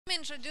Let me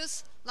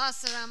introduce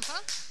Lasse Rempe.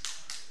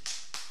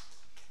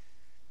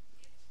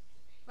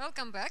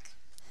 Welcome back.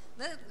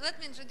 Let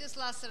me introduce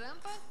Lasse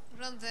Rempe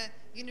from the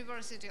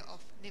University of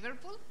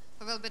Liverpool,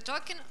 who will be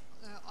talking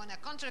on a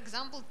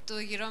counterexample to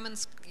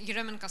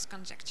Eremenko's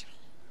conjecture.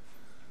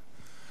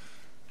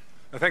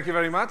 Thank you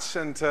very much,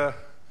 and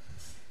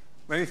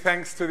many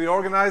thanks to the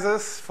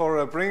organizers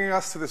for bringing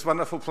us to this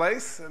wonderful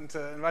place and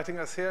inviting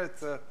us here.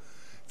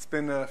 It's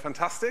been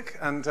fantastic,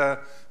 and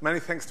many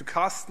thanks to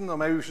Carsten, or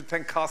maybe we should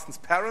thank Carsten's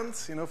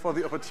parents, for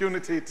the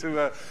opportunity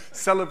to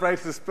celebrate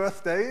his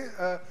birthday,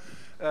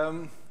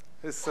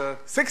 his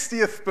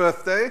 60th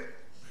birthday,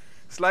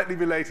 slightly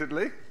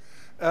belatedly.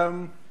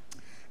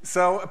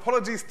 So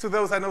apologies to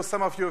those. I know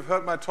some of you have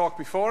heard my talk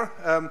before,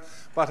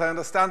 but I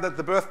understand that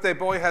the birthday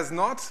boy has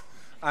not,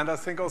 and I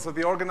think also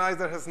the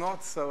organizer has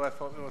not, so I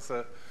thought it was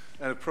an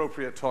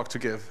appropriate talk to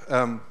give.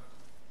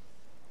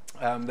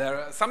 There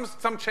are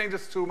some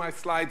changes to my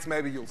slides.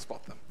 Maybe you'll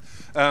spot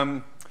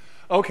them.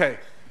 Okay,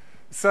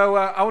 so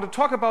I want to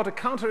talk about a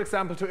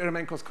counterexample to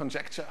Eremenko's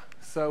conjecture.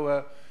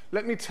 So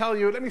let me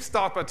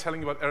start by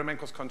telling you about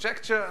Eremenko's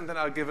conjecture, and then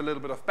I'll give a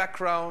little bit of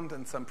background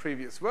and some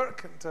previous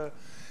work,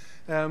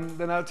 and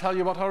then I'll tell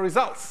you about our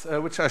results,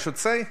 which I should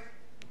say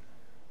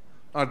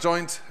are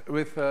joint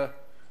with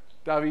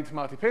David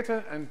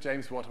Marti-Peter and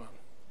James Waterman.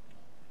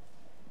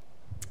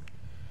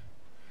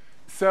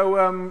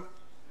 So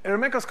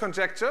Eremenko's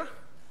conjecture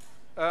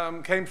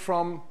came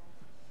from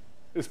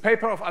this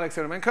paper of Alex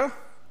Eremenko,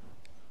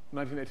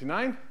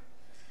 1989,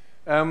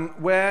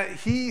 where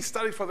he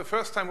studied for the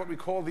first time what we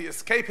call the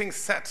escaping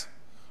set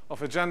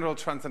of a general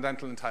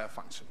transcendental entire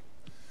function.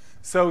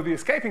 So the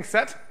escaping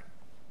set,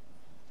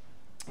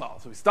 so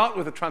we start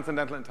with a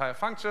transcendental entire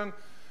function.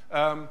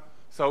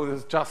 So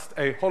there's just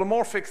a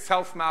holomorphic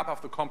self-map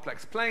of the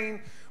complex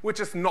plane,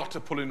 which is not a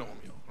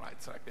polynomial, right?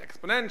 So like the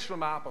exponential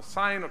map or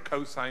sine or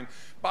cosine,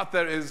 but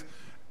there is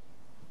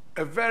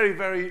a very,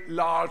 very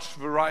large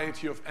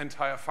variety of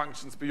entire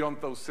functions beyond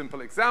those simple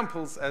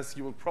examples, as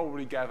you will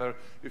probably gather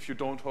if you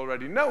don't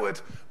already know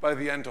it by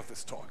the end of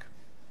this talk.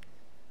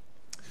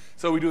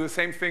 So we do the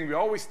same thing we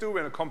always do.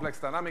 We're in a complex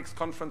dynamics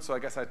conference, so I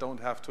guess I don't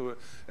have to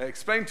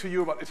explain to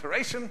you about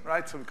iteration,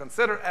 right? So we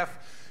consider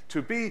F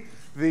to be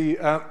the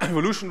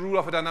evolution rule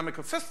of a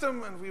dynamical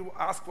system, and we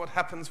ask what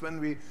happens when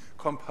we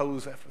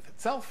compose F with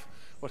itself,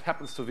 what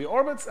happens to the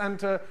orbits,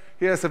 and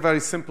here's a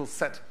very simple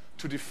set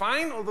to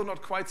define, although not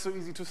quite so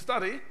easy to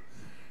study,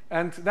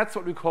 and that's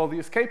what we call the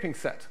escaping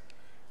set.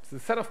 It's the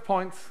set of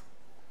points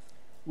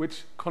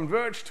which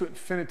converge to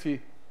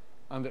infinity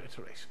under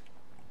iteration.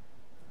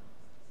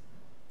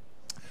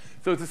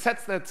 So it's a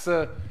set that's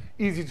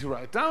easy to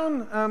write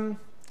down.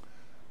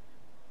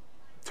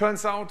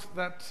 Turns out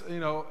that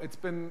it's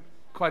been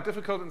quite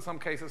difficult in some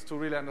cases to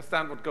really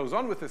understand what goes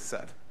on with this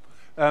set.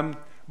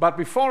 But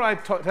before I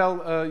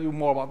tell you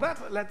more about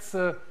that, let's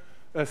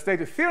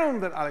state a theorem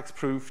that Alex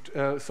proved.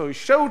 So he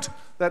showed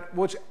that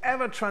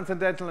whichever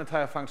transcendental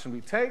entire function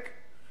we take,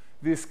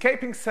 the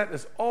escaping set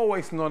is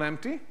always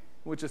non-empty,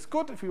 which is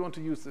good if we want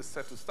to use this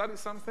set to study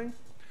something.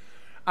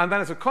 And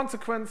then as a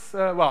consequence,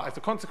 as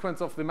a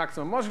consequence of the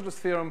maximum modulus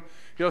theorem,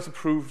 he also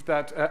proved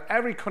that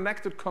every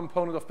connected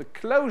component of the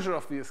closure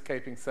of the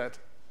escaping set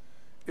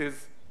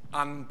is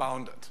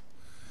unbounded.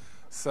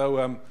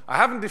 So I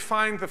haven't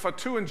defined the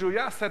Fatou and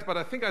Julia set, but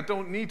I think I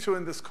don't need to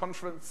in this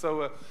conference.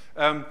 So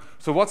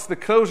what's the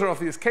closure of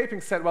the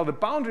escaping set? Well, the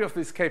boundary of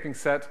the escaping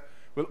set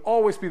will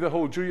always be the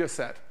whole Julia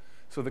set.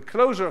 So the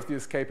closure of the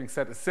escaping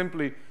set is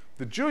simply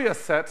the Julia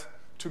set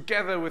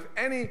together with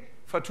any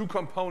Fatou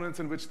components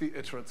in which the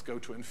iterates go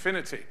to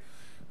infinity.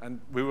 And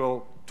we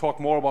will talk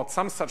more about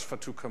some such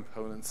Fatou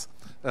components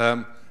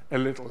a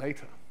little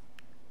later.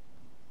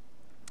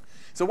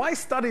 So why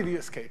study the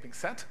escaping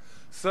set?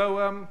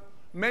 So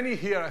many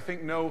here, I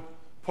think, know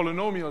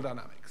polynomial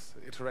dynamics,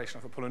 the iteration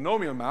of a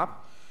polynomial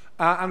map,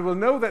 and will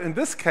know that in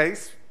this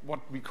case, what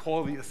we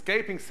call the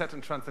escaping set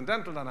in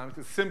transcendental dynamics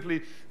is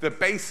simply the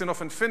basin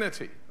of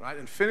infinity, right?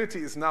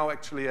 Infinity is now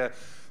actually a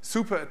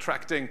super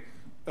attracting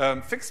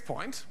fixed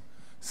point.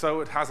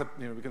 So it has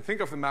we can think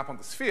of the map on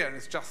the sphere, and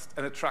it's just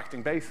an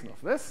attracting basin of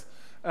this.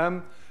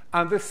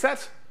 And this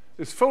set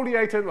is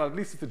foliated, well, at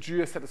least if the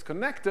Julia set is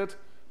connected,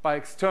 by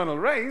external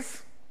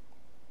rays.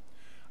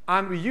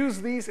 And we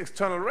use these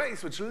external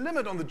rays, which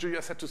limit on the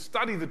Julia set, to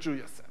study the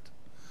Julia set,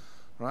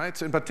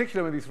 right? In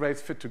particular, when these rays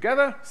fit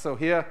together. So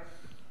here,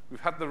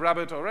 we've had the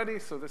rabbit already.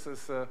 So this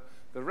is the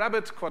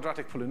rabbit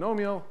quadratic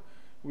polynomial.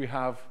 We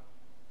have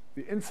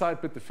the inside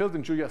bit, the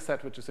filled-in Julia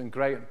set, which is in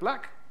gray and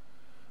black.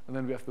 And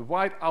then we have the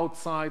white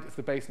outside is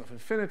the basin of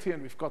infinity,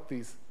 and we've got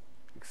these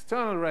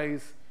external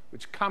rays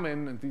which come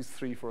in, and these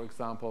three, for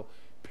example,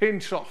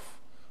 pinch off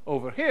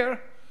over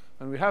here.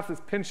 And we have this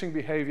pinching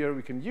behavior.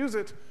 We can use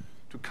it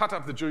to cut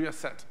up the Julia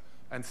set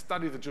and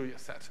study the Julia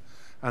set.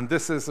 And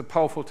this is a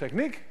powerful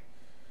technique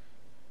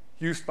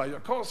used by your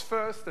course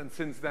first, and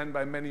since then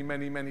by many,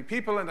 many, many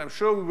people. And I'm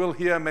sure we will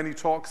hear many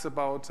talks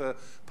about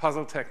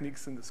puzzle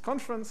techniques in this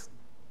conference.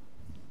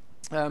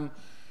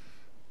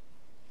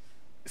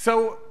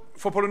 So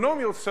for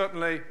polynomials,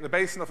 certainly, the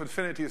basin of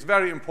infinity is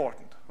very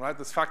important, right?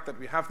 This fact that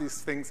we have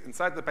these things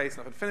inside the basin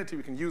of infinity,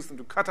 we can use them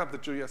to cut up the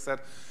Julia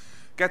set,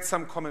 get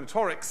some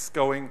combinatorics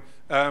going,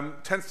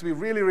 tends to be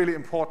really, really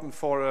important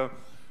for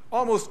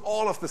almost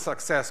all of the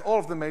success, all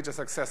of the major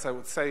success, I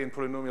would say, in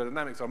polynomial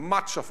dynamics, or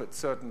much of it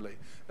certainly,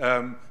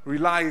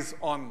 relies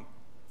on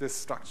this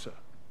structure.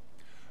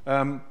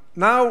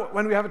 Now,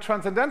 when we have a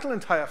transcendental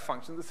entire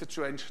function, the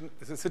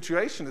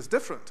situation is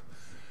different.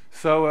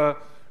 So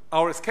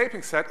our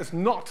escaping set is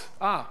not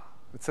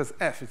it says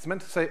f. It's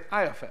meant to say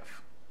I of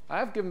f. I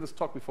have given this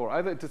talk before.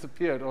 Either it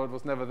disappeared or it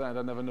was never there and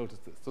I never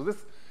noticed this. So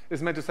this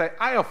is meant to say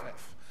I of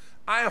f.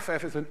 I of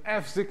f is an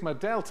f sigma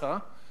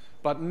delta,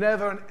 but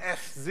never an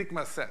f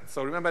sigma set.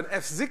 So remember, an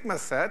f sigma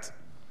set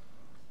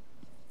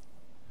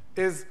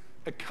is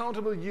a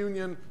countable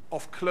union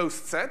of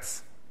closed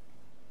sets,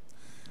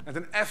 and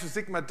an f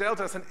sigma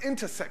delta is an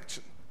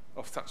intersection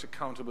of such a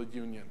countable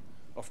union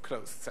of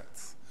closed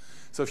sets.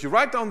 So if you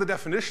write down the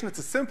definition, it's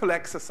a simple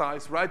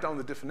exercise. Write down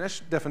the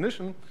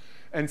definition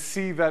and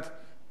see that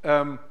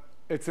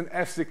it's an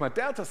f sigma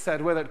delta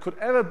set. Whether it could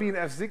ever be an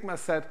f sigma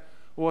set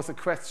was a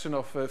question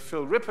of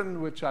Phil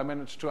Rippon, which I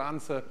managed to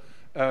answer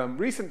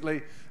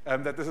recently,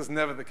 that this is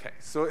never the case.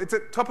 So it's a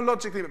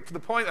topologically, the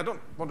point, I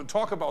don't want to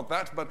talk about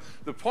that, but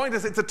the point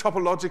is it's a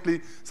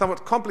topologically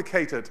somewhat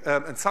complicated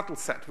and subtle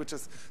set, which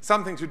is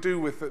something to do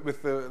with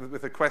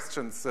the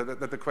questions,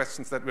 that the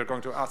questions that we're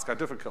going to ask are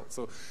difficult.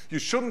 So you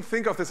shouldn't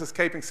think of this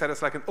escaping set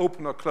as like an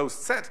open or closed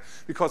set,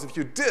 because if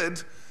you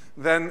did,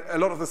 then a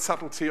lot of the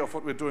subtlety of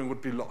what we're doing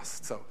would be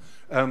lost. So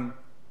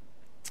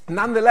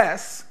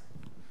nonetheless,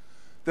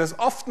 there's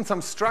often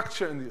some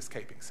structure in the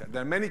escaping set.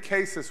 There are many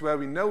cases where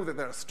we know that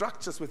there are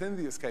structures within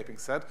the escaping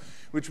set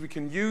which we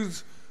can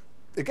use,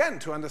 again,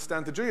 to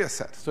understand the Julia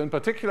set. So in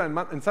particular,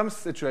 in some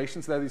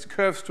situations, there are these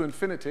curves to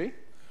infinity.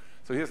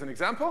 So here's an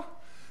example.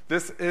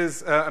 This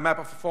is a map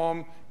of the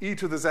form e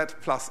to the z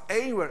plus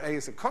a, where a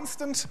is a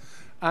constant.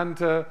 And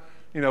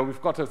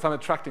we've got some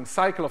attracting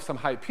cycle of some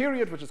high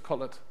period, which is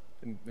colored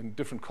in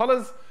different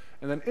colors.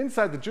 And then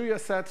inside the Julia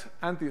set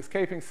and the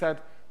escaping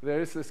set,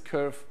 there is this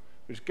curve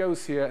which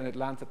goes here, and it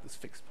lands at this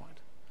fixed point.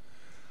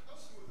 How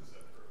smooth is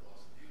that curve,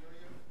 Lawson? Do you know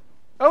yet?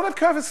 Oh, that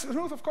curve is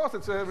smooth, of course.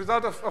 It's a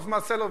result of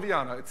Marcello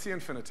Viana. It's C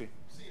infinity.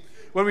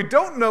 What we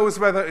don't know is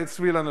whether it's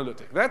real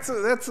analytic. That's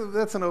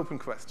an open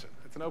question.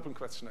 It's an open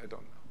question I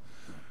don't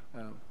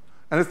know.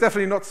 And it's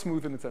definitely not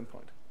smooth in its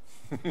endpoint.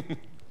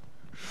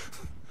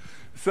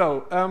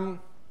 So,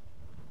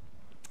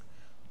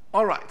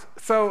 all right.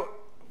 So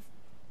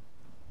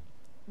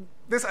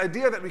this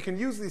idea that we can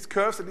use these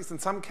curves, at least in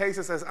some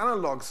cases, as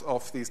analogs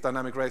of these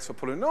dynamic rates for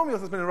polynomials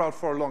has been around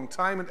for a long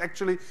time and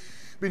actually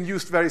been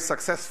used very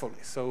successfully.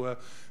 So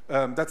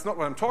that's not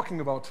what I'm talking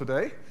about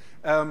today.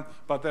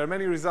 But there are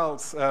many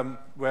results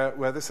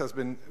where this has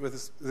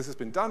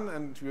been done,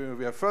 and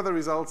we have further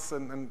results,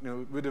 and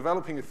we're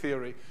developing a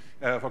theory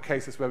for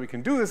cases where we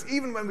can do this,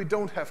 even when we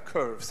don't have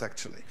curves,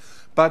 actually.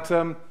 But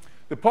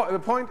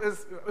the point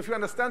is, if you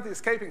understand the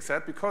escaping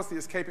set, because the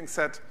escaping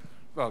set,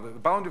 well, the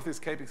boundary of the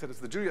escaping set is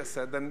the Julia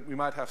set, then we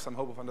might have some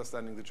hope of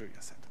understanding the Julia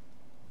set.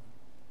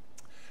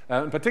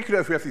 In particular,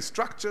 if we have these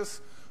structures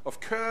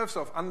of curves,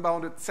 of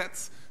unbounded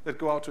sets that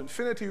go out to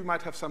infinity, we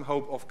might have some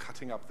hope of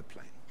cutting up the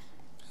plane.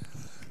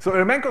 So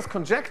Eremenko's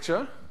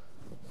conjecture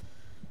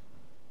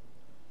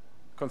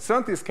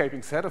concerned the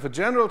escaping set of a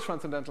general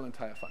transcendental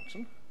entire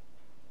function.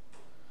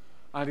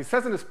 And he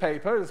says in his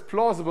paper, it is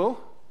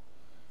plausible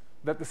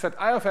that the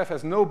set I of f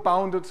has no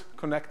bounded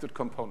connected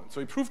components.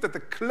 So he proved that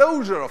the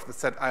closure of the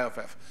set I of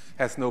f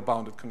has no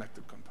bounded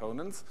connected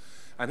components.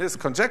 And his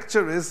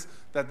conjecture is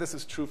that this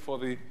is true for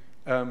the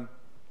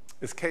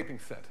escaping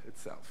set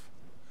itself.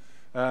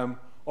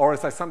 Or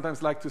as I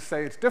sometimes like to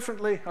say it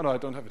differently, oh no, I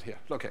don't have it here.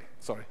 Okay,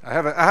 sorry. I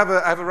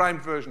have a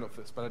rhymed version of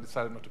this, but I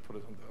decided not to put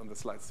it on the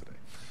slides today.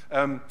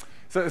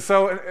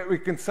 So we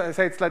can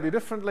say it slightly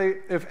differently.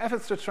 If f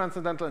is the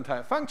transcendental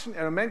entire function,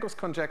 Eremenko's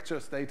conjecture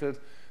stated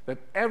that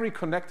every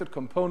connected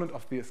component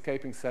of the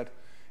escaping set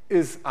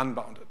is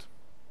unbounded.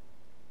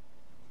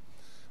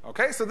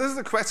 Okay, so this is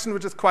a question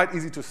which is quite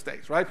easy to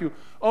state, right? You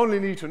only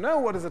need to know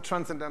what is a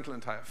transcendental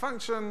entire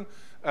function.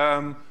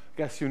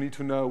 Guess you need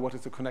to know what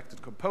is a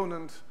connected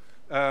component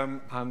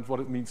and what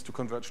it means to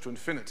converge to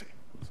infinity.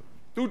 So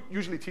do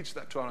usually teach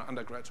that to our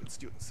undergraduate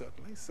students,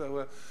 certainly.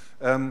 So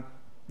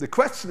the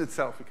question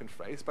itself we can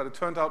phrase, but it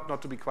turned out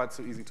not to be quite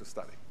so easy to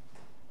study.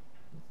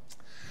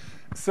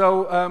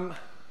 So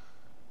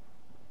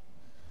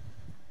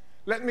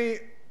let me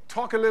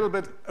talk a little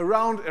bit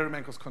around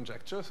Eremenko's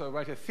conjecture, so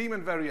write a theme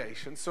and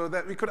variation, so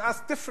that we could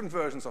ask different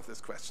versions of this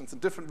question. And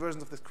different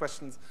versions of this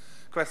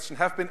question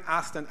have been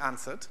asked and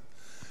answered,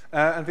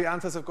 and the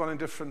answers have gone in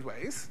different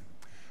ways.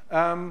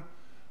 I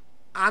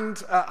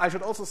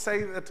should also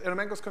say that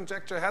Eremenko's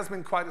conjecture has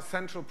been quite a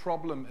central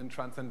problem in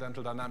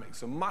transcendental dynamics.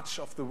 So much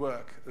of the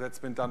work that's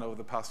been done over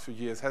the past few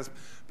years has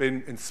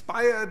been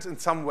inspired in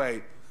some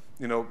way,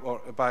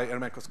 by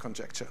Eremenko's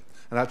conjecture.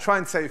 And I'll try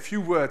and say a few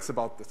words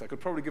about this. I could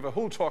probably give a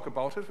whole talk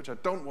about it, which I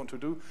don't want to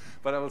do,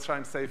 but I will try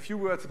and say a few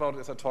words about it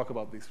as I talk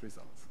about these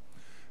results.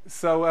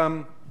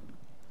 So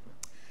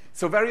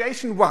So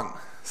variation 1.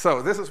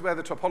 So this is where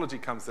the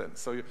topology comes in.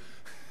 So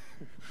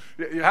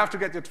you have to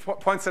get your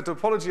point set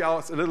topology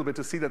out a little bit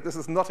to see that this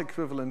is not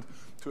equivalent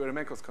to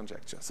Eremenko's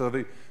conjecture. So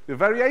the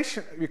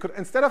variation, we could,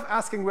 instead of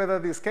asking whether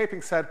the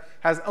escaping set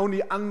has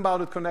only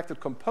unbounded connected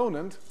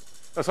component,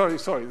 sorry,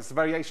 this is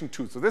variation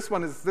 2. So this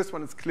one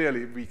is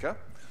clearly weaker.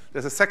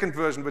 There's a second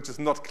version which is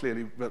not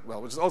clearly,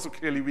 well, which is also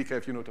clearly weaker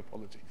if you know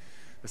topology.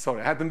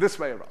 Sorry, I had them this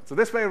way around. So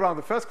this way around,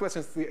 the first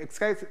question is the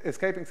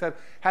escaping set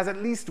has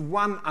at least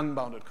one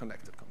unbounded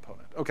connected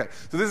component. Okay,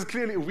 so this is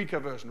clearly a weaker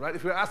version, right?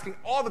 If we're asking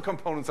all the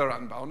components are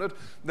unbounded,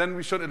 then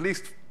we should at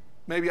least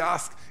maybe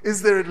ask,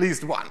 is there at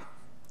least one,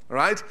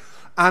 right?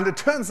 And it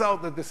turns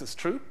out that this is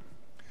true.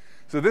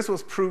 So this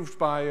was proved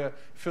by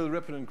Phil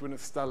Rippon and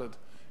Gwyneth Stallard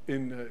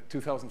in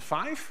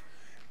 2005.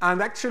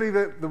 And actually,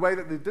 the way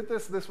that they did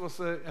this was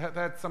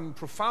had some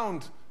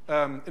profound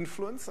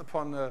influence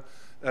upon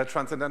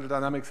transcendental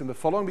dynamics in the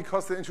following,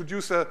 because they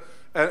introduce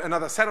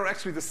another set, or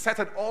actually the set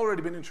had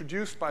already been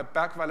introduced by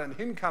Bergweiler and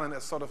Hinkanen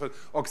as sort of an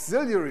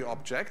auxiliary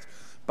object,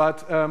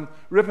 but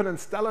Rippon and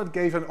Stallard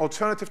gave an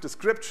alternative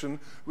description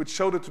which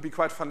showed it to be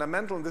quite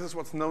fundamental, and this is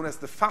what's known as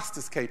the fast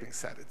escaping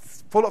set.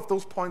 It's full of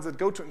those points that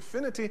go to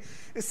infinity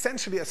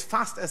essentially as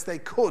fast as they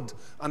could,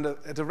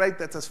 at a rate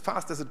that's as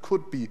fast as it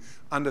could be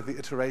under the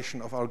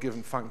iteration of our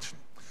given function.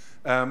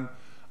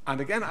 And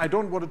again, I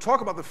don't want to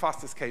talk about the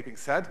fast escaping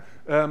set,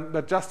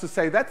 but just to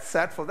say that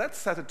set, for that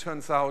set, it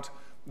turns out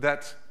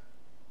that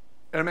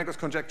Eremenko's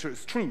conjecture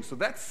is true. So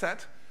that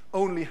set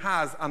only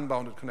has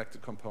unbounded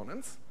connected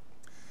components.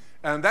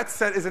 And that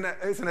set is an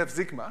F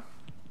sigma.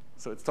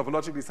 So it's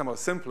topologically somehow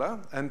simpler.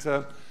 And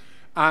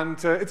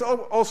it's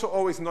also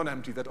always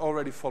non-empty. That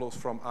already follows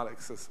from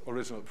Alex's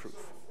original proof.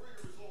 So before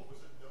your result, was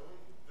it known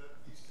that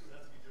these two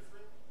have to be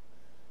different?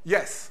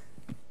 Yes.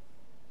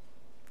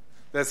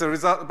 There's a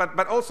result,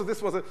 but also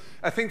this was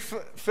I think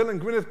Phil and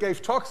Gwyneth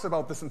gave talks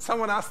about this, and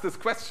someone asked this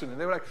question, and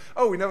they were like,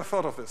 oh, we never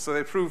thought of this. So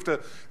they proved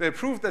that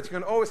you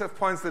can always have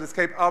points that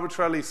escape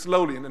arbitrarily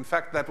slowly, and in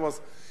fact that was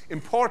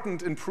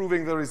important in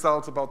proving the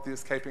result about the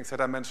escaping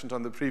set I mentioned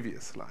on the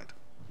previous slide.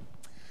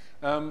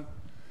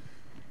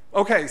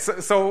 Okay,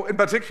 so in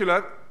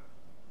particular,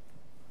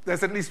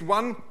 there's at least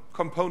one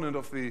component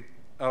of the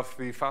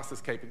fast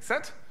escaping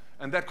set,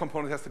 and that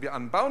component has to be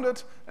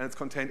unbounded, and it's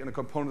contained in a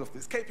component of the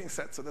escaping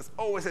set, so there's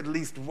always at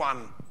least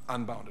one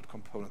unbounded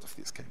component of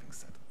the escaping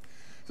set.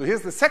 So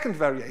here's the second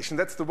variation.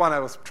 That's the one I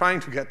was trying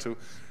to get to,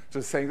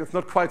 just saying that's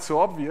not quite so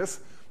obvious.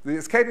 The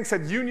escaping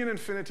set union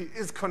infinity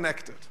is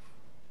connected.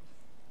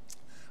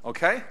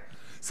 Okay?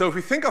 So if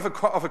we think of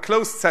a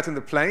closed set in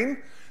the plane,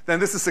 then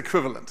this is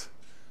equivalent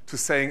to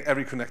saying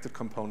every connected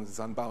component is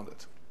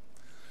unbounded.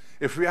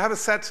 If we have a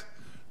set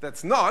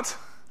that's not,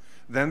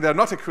 then they're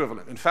not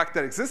equivalent. In fact,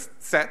 there exist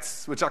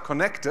sets which are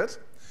connected,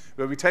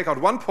 where we take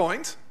out one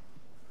point,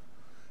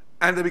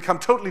 and they become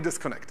totally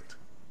disconnected.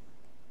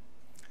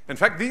 In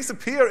fact, these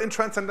appear in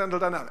transcendental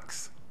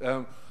dynamics.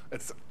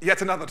 It's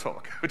yet another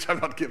talk, which I'm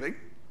not giving.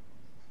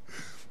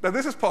 But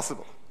this is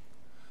possible,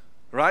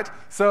 right?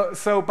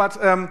 But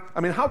I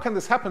mean, how can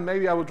this happen?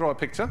 Maybe I will draw a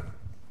picture.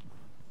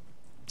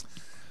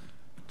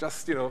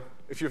 Just,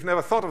 if you've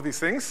never thought of these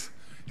things,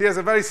 here's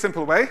a very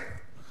simple way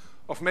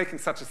of making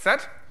such a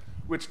set,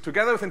 which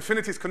together with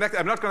infinity is connected.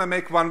 I'm not going to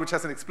make one which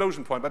has an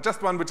explosion point, but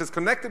just one which is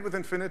connected with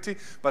infinity,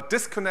 but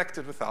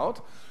disconnected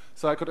without.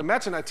 So I could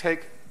imagine I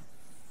take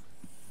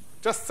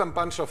just some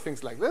bunch of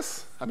things like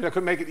this. I mean, I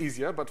could make it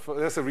easier, but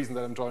there's a reason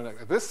that I'm drawing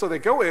like this. So they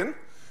go in.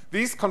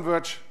 These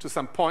converge to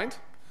some point.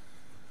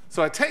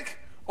 So I take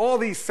all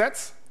these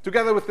sets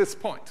together with this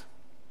point.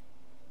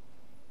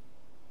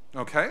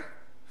 Okay?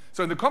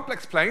 So in the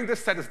complex plane,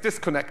 this set is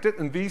disconnected,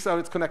 and these are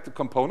its connected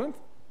component,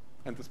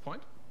 and this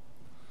point.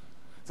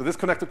 So this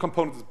connected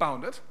component is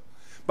bounded.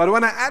 But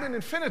when I add in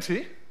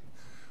infinity,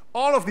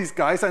 all of these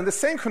guys are in the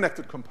same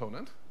connected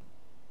component.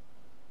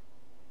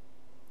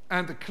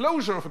 And the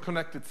closure of a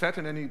connected set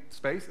in any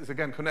space is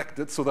again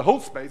connected. So the whole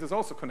space is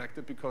also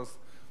connected because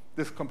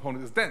this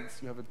component is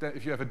dense.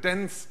 If you have a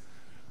dense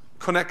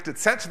connected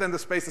set, then the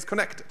space is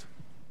connected.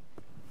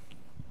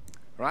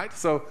 Right?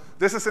 So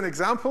this is an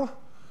example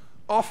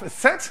of a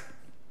set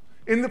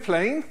in the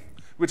plane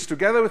which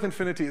together with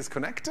infinity is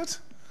connected,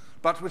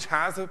 but which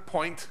has a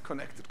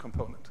point-connected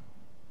component.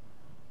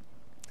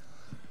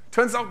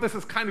 Turns out this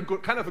is kind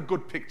of a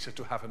good picture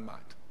to have in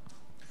mind.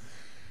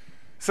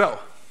 So,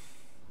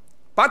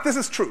 but this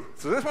is true.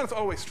 So this one is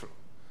always true.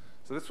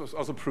 So this was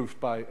also proved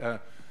by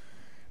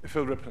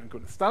Phil Rippon and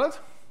Gwyneth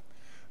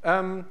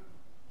Stallard.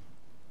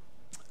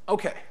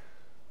 Okay.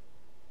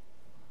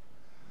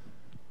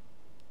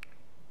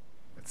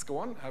 Let's go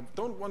on. I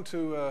don't want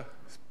to,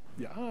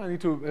 I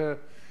need to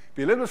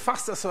be a little bit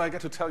faster so I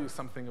get to tell you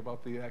something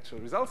about the actual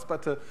results.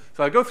 But so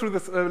I'll go through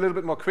this a little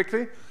bit more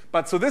quickly.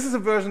 But so this is a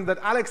version that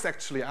Alex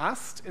actually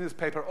asked in his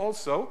paper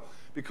also,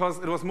 because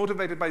it was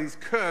motivated by these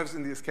curves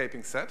in the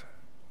escaping set.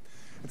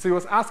 And so he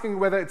was asking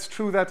whether it's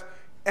true that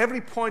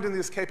every point in the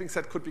escaping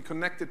set could be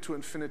connected to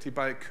infinity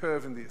by a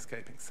curve in the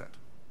escaping set.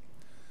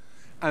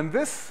 And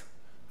this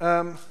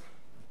turned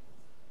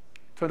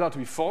out to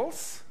be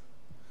false.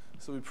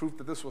 So we proved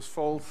that this was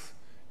false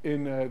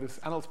in this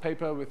Annals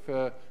paper with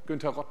Günther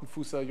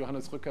Rottenfußer,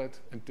 Johannes Rückert,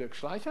 and Dirk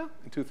Schleicher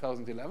in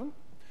 2011.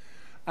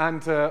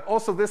 And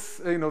also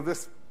this,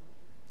 this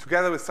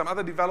together with some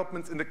other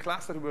developments in the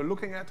class that we were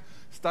looking at,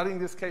 studying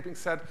the escaping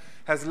set,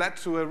 has led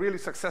to a really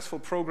successful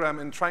program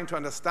in trying to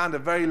understand a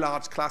very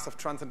large class of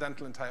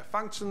transcendental entire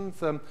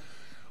functions.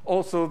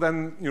 Also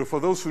then, for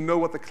those who know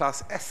what the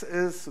class S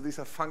is, so these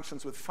are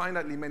functions with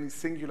finitely many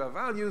singular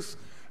values.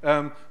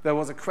 There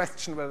was a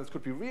question whether this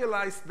could be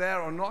realized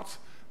there or not.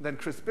 Then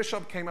Chris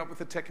Bishop came up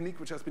with a technique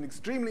which has been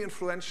extremely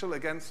influential,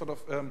 again, sort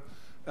of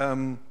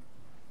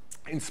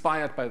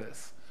inspired by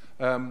this.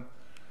 And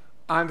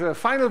a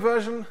final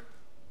version,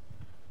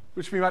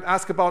 which we might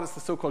ask about, is the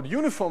so-called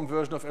uniform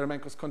version of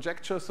Eremenko's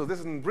conjecture. So this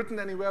isn't written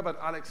anywhere, but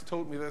Alex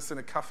told me this in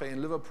a cafe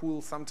in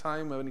Liverpool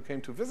sometime when he came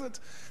to visit,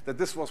 that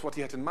this was what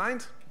he had in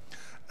mind.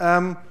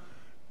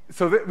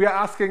 So we are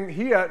asking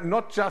here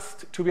not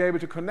just to be able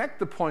to connect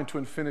the point to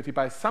infinity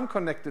by some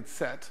connected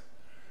set,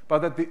 but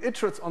that the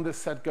iterates on this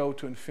set go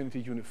to infinity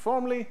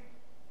uniformly.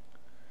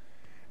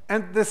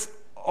 And this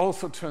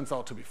also turns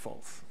out to be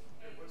false.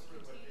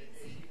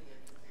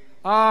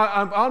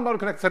 Unbounded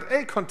connected set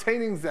A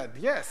containing Z.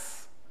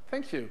 Yes.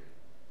 Thank you.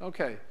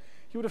 Okay.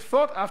 You would have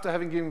thought after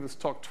having given this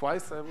talk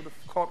twice, I would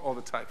have caught all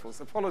the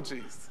typos.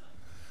 Apologies.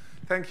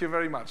 Thank you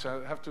very much.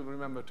 I have to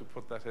remember to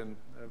put that in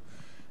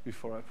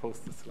before I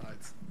post the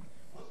slides.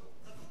 Well,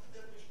 I thought the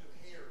definition of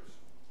hairs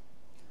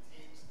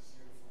contains this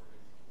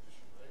uniformity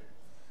condition, right?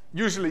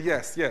 Usually,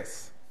 yes,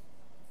 yes.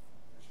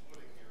 I'm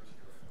splitting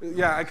hairs here.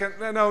 Yeah, I can.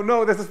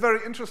 No. This is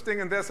very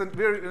interesting, and there's a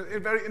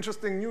very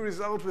interesting new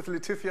result with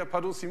Laetitia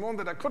Pardo-Simon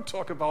that I could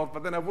talk about,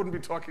 but then I wouldn't be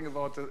talking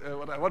about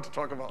what I want to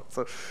talk about.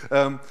 So,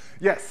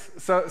 yes.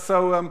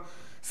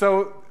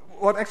 So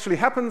what actually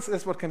happens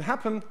is what can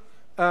happen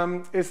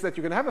is that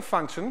you can have a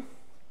function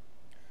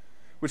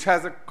which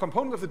has a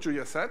component of the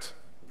Julia set,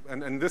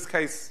 and in this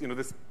case,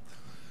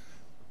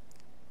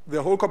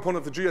 the whole component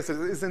of the Julia set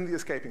is in the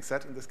escaping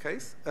set in this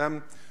case.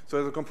 So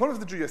there's a component of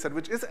the Julia set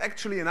which is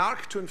actually an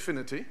arc to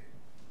infinity.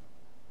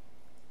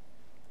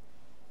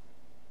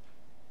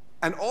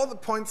 And all the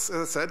points,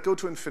 as I said, go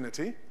to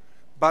infinity,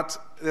 but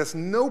there's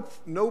no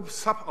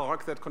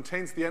sub-arc that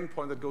contains the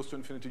endpoint that goes to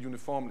infinity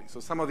uniformly. So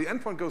somehow the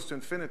endpoint goes to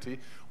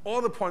infinity,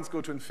 all the points go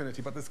to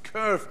infinity, but this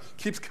curve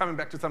keeps coming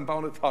back to some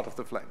bounded part of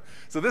the plane.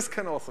 So this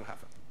can also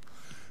happen.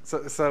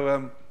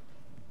 So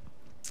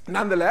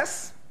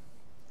nonetheless,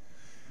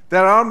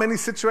 there are many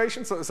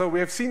situations. So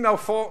we have seen now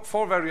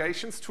four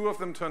variations. Two of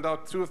them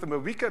were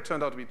weaker,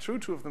 turned out to be true.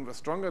 Two of them were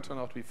stronger, turned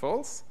out to be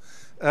false.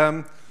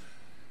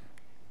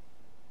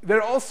 There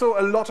are also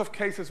a lot of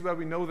cases where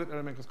we know that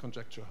Eremenko's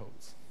conjecture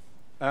holds.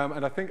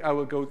 And I think I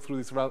will go through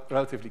these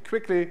relatively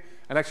quickly,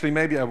 and actually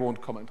maybe I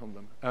won't comment on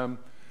them.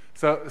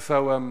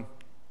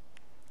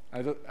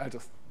 I'll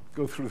just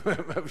go through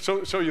them,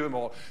 show you them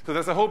all. So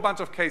there's a whole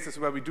bunch of cases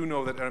where we do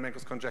know that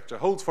Eremenko's conjecture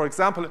holds. For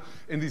example,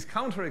 in these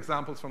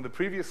counterexamples from the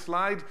previous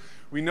slide,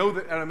 we know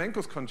that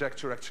Eremenko's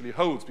conjecture actually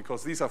holds,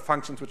 because these are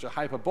functions which are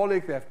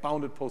hyperbolic. They have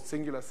bounded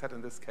post-singular set.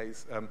 In this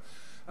case,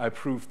 I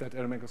proved that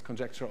Eremenko's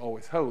conjecture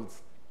always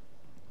holds.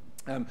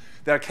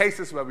 There are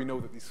cases where we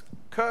know that these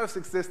curves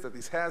exist, that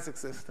these hairs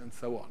exist, and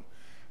so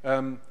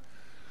on.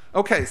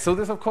 Okay, so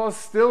this, of course,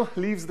 still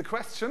leaves the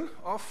question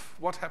of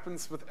what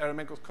happens with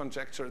Eremenko's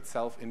conjecture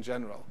itself in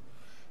general.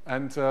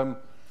 And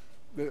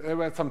there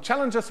were some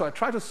challenges, so I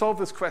tried to solve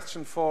this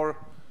question for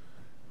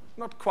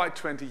not quite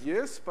 20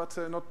 years, but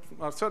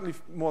certainly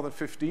more than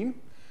 15.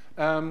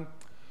 And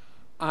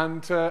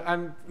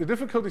the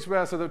difficulties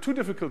were, so there were two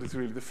difficulties,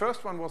 really. The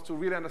first one was to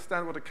really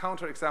understand what a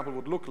counterexample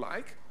would look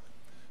like,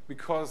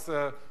 because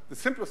the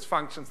simplest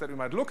functions that we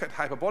might look at,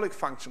 hyperbolic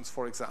functions,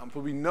 for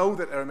example, we know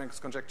that Eremenko's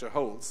conjecture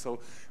holds. So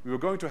we were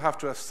going to have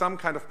some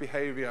kind of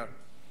behavior,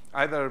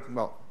 we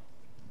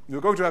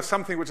were going to have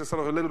something which is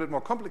sort of a little bit more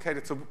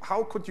complicated. So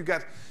how could you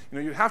get,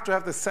 you have to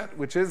have the set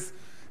which it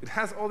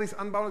has all these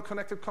unbounded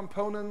connected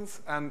components,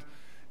 and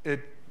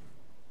it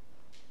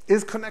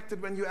is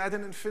connected when you add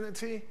an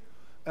infinity.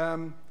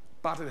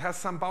 But it has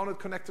some bounded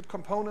connected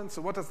components.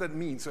 So what does that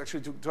mean? So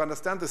actually to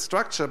understand the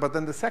structure, but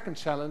then the second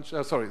challenge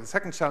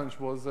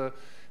was,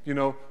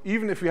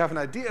 even if we have an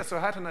idea, so I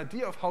had an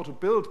idea of how to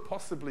build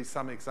possibly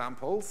some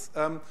examples,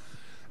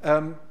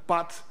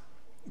 but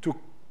to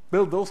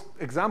build those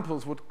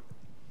examples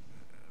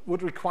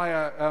would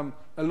require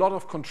a lot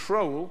of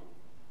control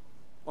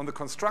on the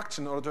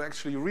construction in order to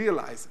actually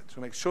realize it,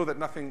 to make sure that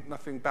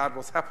nothing bad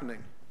was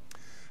happening.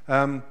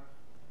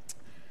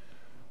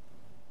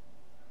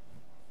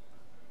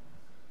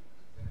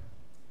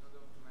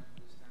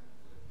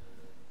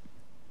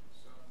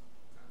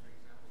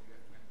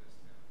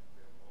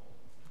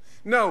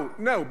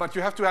 No, but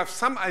you have to have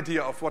some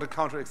idea of what a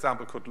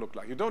counterexample could look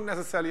like. You don't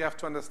necessarily have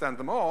to understand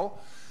them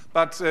all,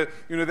 but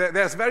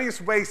there's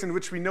various ways in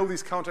which we know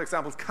these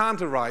counterexamples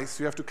can't arise.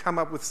 So you have to come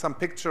up with some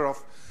picture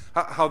of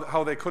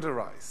how they could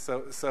arise.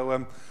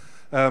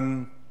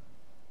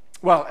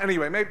 well,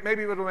 anyway,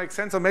 maybe it will make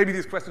sense, or maybe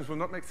these questions will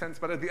not make sense,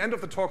 but at the end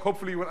of the talk,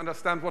 hopefully you will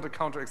understand what a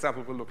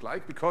counterexample will look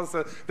like, because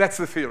that's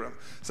the theorem.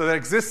 So there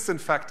exists, in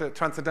fact, a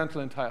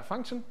transcendental entire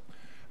function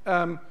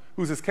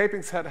whose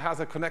escaping set has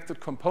a connected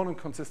component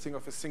consisting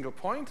of a single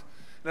point.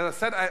 And as I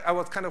said, I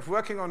was kind of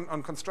working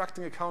on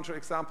constructing a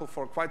counterexample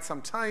for quite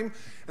some time,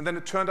 and then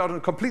it turned out in a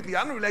completely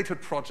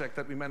unrelated project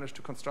that we managed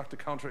to construct a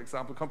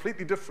counterexample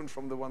completely different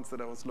from the ones that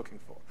I was looking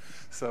for.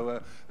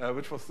 So,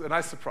 which was a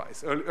nice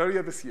surprise,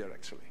 earlier this year,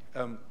 actually.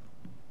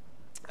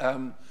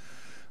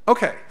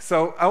 Okay,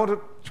 so I want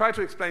to try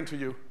to explain to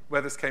you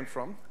where this came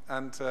from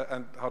and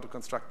how to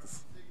construct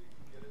this.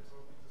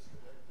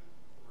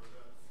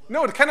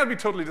 No, it cannot be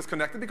totally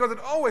disconnected because it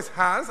always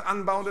has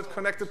unbounded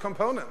connected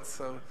components.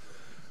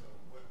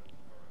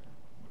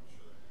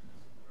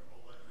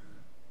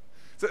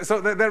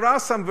 So there are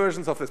some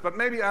versions of this, but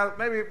maybe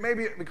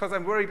because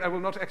I'm worried I will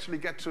not actually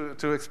get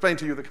to explain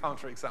to you the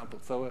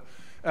counterexample. So,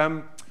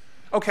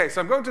 okay,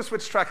 so I'm going to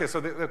switch track here. So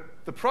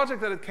the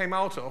project that it came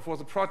out of was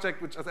a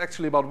project which was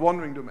actually about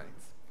wandering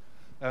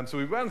domains. So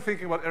we weren't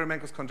thinking about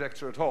Eremenko's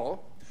conjecture at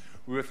all.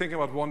 We were thinking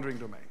about wandering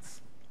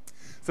domains.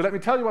 So let me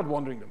tell you about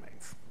wandering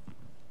domains.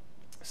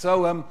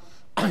 So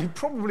you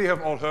probably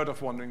have all heard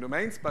of wandering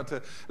domains,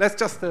 but let's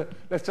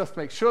just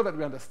make sure that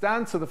we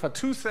understand. So the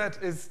Fatou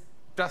set is,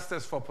 just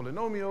as for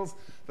polynomials,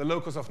 the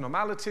locus of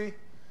normality,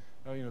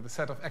 the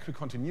set of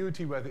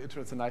equicontinuity where the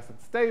iterates are nice and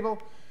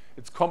stable.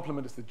 Its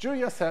complement is the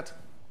Julia set.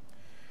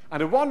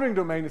 And a wandering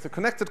domain is a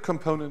connected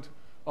component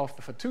of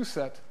the Fatou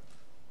set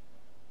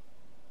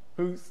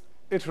whose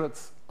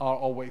iterates are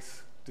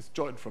always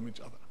disjoint from each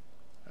other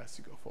as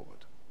you go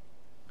forward.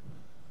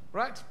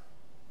 Right?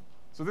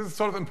 So this is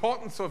sort of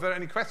important, so if there are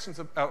any questions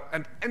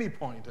at any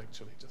point,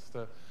 actually, just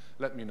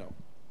let me know.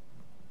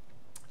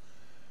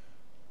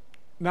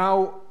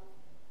 Now,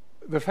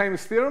 the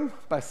famous theorem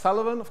by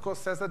Sullivan, of course,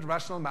 says that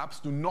rational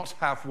maps do not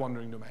have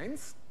wandering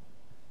domains.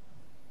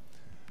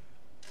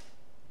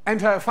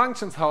 Entire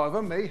functions,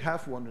 however, may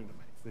have wandering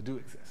domains. They do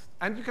exist.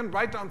 And you can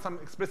write down some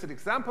explicit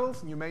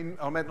examples, and you may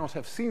or may not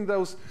have seen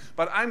those,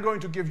 but I'm going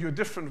to give you a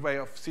different way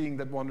of seeing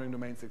that wandering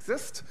domains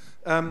exist,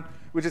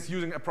 which is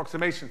using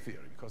approximation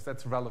theory, because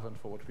that's relevant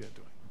for what we are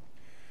doing.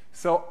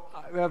 So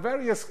there are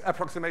various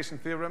approximation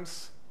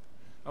theorems.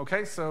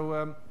 Okay,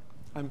 so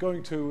I'm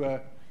going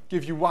to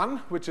give you one,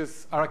 which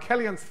is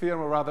Arachelian's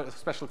theorem, or rather a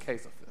special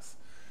case of this.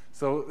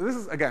 So this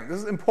is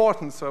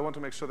important, so I want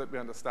to make sure that we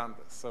understand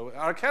this. So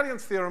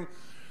Arachelian's theorem,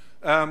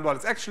 well,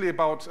 it's actually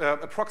about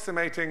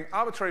approximating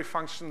arbitrary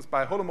functions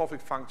by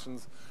holomorphic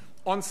functions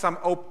on some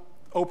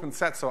open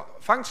set. So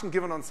a function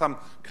given on some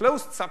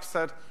closed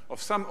subset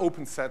of some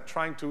open set,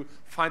 trying to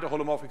find a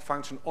holomorphic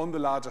function on the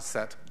larger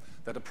set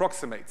that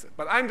approximates it.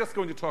 But I'm just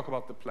going to talk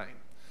about the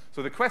plane.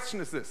 So the question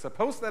is this.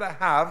 Suppose that I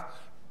have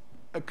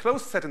a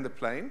closed set in the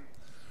plane.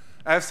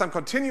 I have some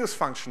continuous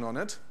function on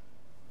it.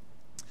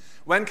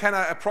 When can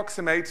I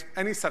approximate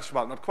any such,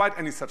 well, not quite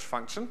any such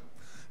function,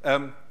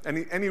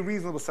 any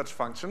reasonable such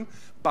function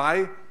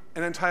by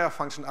an entire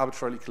function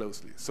arbitrarily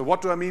closely? So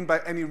what do I mean by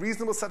any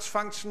reasonable such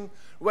function?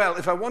 Well,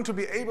 if I want to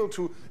be able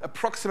to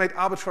approximate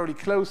arbitrarily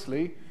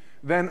closely,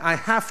 then I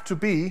have to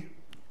be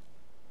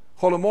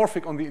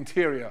holomorphic on the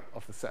interior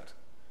of the set.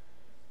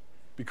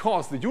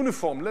 Because the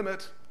uniform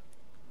limit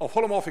of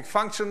holomorphic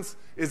functions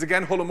is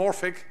again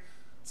holomorphic.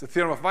 It's the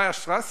theorem of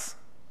Weierstrass,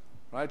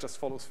 right? Just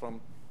follows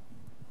from,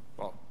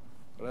 well,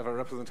 whatever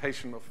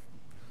representation of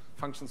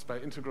functions by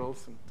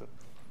integrals.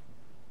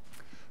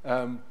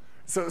 And,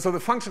 so the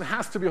function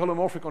has to be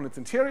holomorphic on its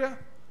interior.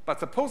 But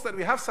suppose that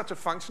we have such a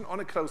function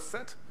on a closed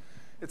set.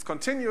 It's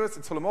continuous.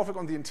 It's holomorphic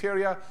on the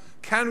interior.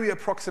 Can we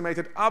approximate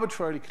it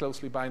arbitrarily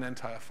closely by an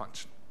entire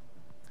function?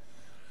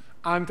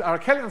 And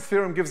Arachelian's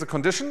theorem gives a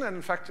condition. And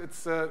in fact,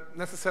 it's a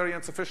necessary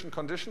and sufficient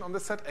condition on the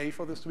set A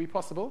for this to be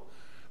possible.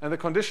 And the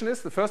condition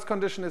is, the first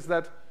condition is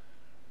that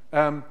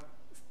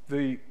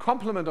the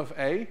complement of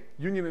A,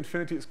 union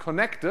infinity, is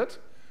connected.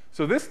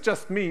 So this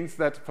just means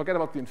that, forget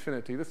about the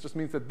infinity, this just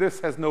means that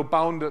this has no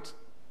bounded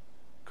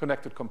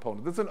connected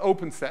component. This is an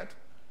open set.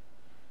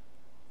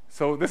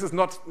 So this is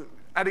not,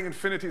 adding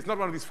infinity is not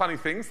one of these funny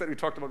things that we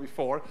talked about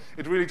before.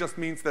 It really just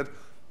means that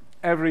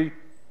every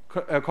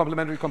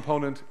complementary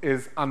component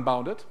is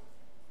unbounded.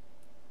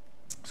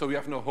 So we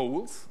have no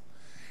holes.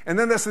 And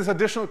then there's this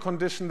additional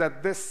condition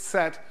that this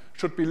set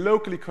should be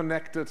locally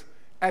connected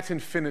at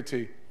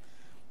infinity,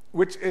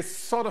 which is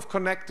sort of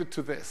connected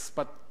to this,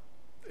 but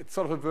it's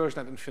sort of a version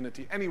at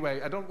infinity.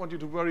 Anyway, I don't want you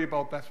to worry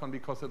about that one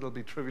because it'll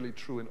be trivially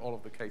true in all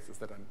of the cases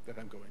that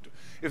I'm going to.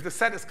 If the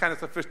set is kind of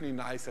sufficiently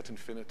nice at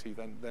infinity,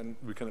 then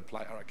we can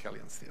apply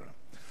Arachelian's theorem.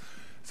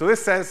 So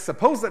this says,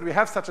 suppose that we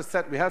have such a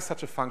set, we have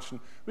such a function,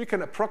 we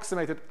can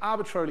approximate it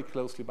arbitrarily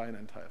closely by an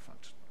entire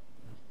function.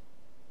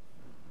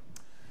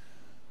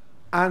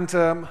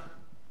 And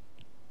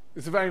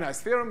it's a very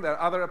nice theorem. There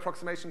are other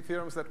approximation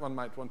theorems that one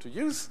might want to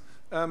use.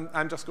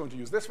 I'm just going to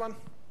use this one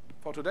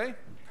for today.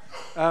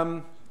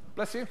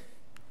 Bless you.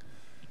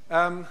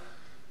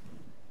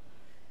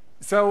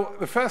 So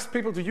the first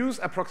people to use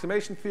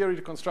approximation theory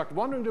to construct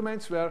wandering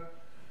domains were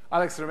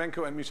Alex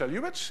Eremenko and Michal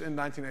Ljubich in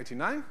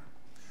 1989.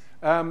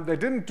 They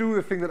didn't do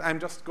the thing that I'm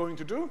just going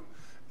to do.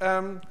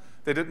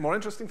 They did more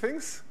interesting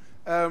things.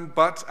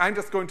 But I'm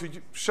just going to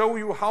show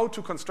you how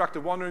to construct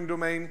a wandering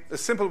domain, a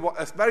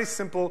very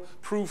simple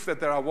proof that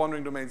there are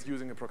wandering domains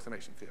using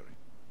approximation theory.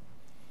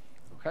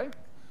 Okay?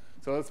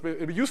 So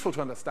it'll be useful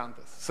to understand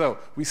this. So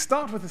we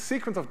start with a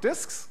sequence of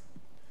disks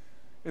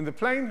in the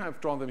plane.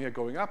 I've drawn them here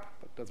going up,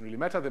 but it doesn't really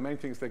matter. The main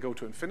thing is they go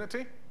to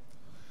infinity.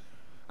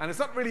 And it's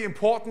not really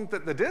important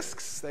that the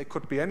disks, they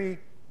could be any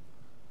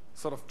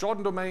sort of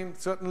Jordan domain,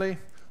 certainly.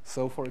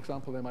 So, for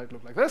example, they might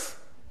look like this.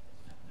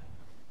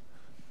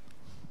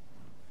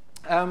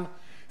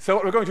 So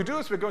what we're going to do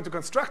is we're going to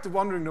construct a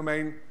wandering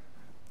domain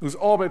whose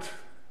orbit,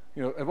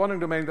 a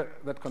wandering domain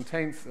that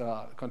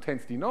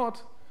contains D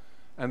naught,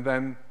 and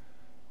then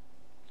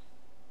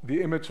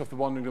the image of the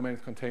wandering domain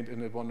is contained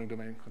in a wandering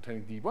domain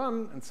containing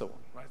D1, and so on.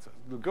 Right? So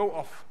it will go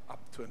off up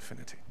to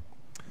infinity.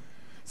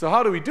 So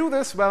how do we do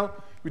this? Well,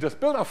 we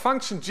just build our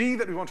function g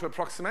that we want to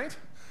approximate.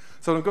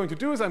 So what I'm going to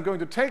do is I'm going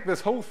to take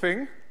this whole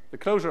thing, the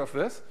closure of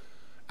this,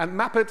 and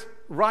map it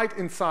right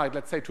inside,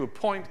 let's say, to a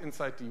point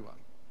inside D1.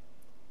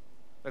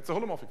 That's a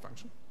holomorphic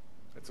function.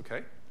 That's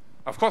OK.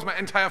 Of course, my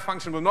entire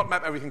function will not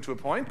map everything to a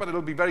point, but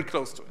it'll be very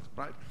close to it.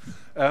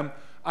 Right?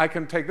 I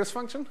can take this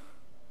function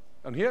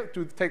down here,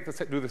 do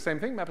the same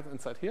thing, map it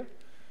inside here,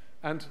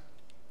 and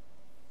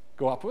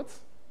go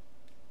upwards.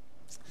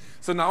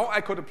 So now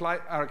I could apply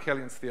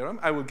Aracelian's theorem.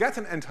 I will get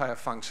an entire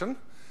function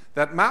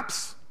that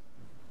maps,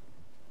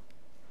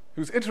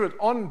 whose iterate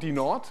on D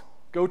naught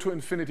go to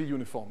infinity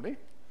uniformly.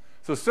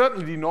 So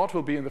certainly D naught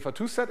will be in the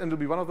Fatou set, and it will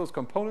be one of those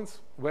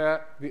components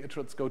where the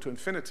iterates go to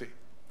infinity.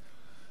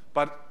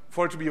 But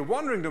for it to be a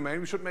wandering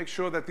domain, we should make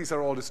sure that these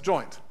are all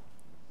disjoint.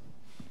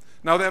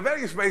 Now, there are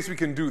various ways we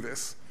can do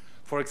this.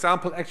 For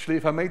example, actually,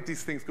 if I made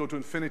these things go to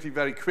infinity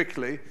very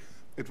quickly,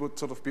 it would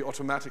sort of be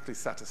automatically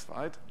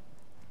satisfied.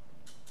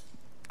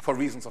 For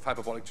reasons of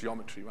hyperbolic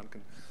geometry, one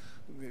can,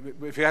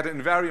 if you had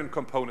an invariant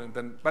component,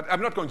 then, but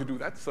I'm not going to do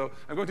that, so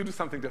I'm going to do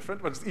something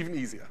different, but it's even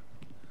easier.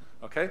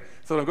 Okay?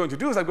 So what I'm going to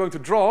do is I'm going to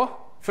draw,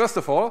 first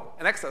of all,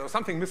 an extra, there was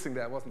something missing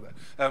there, wasn't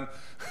there?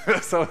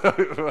 So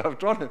I've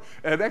drawn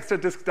an extra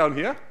disk down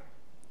here.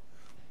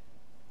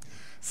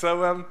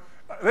 So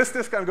this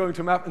disk I'm going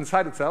to map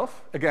inside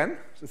itself, again,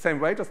 the same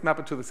way, just map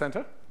it to the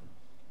center,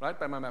 right,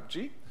 by my map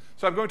G.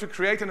 So I'm going to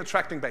create an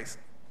attracting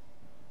basin.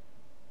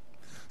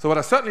 So what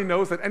I certainly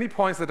know is that any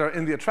points that are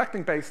in the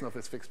attracting basin of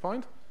this fixed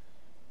point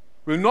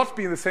will not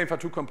be in the same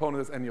Fatou component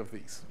as any of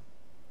these.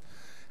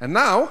 And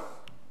now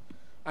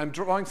I'm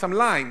drawing some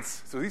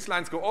lines. So these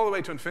lines go all the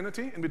way to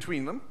infinity in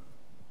between them.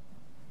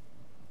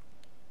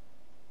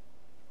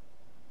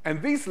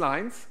 And these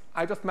lines,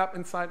 I just map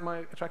inside my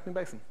attracting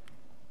basin,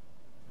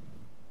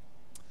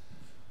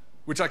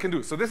 which I can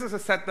do. So this is a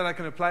set that I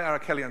can apply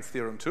Aracelian's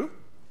theorem to.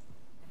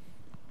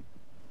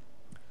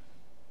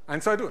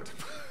 And so I do it.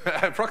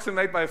 I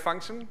approximate by a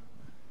function,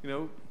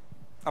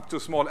 up to a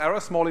small error,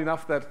 small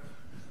enough that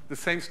the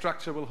same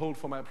structure will hold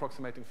for my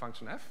approximating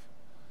function f.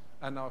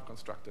 And now I've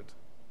constructed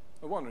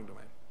a wandering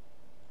domain.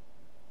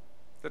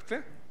 Is that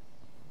clear?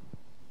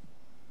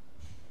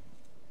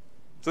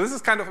 So this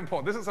is kind of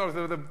important. This is sort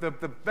of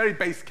the very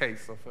base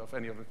case of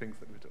any of the things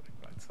that we're doing.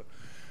 Right?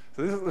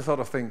 So this is the sort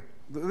of thing.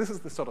 This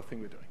is the sort of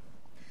thing we're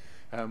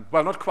doing.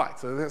 Well, not quite.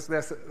 So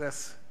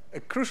there's a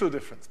crucial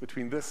difference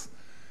between this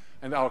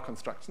and our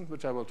construction,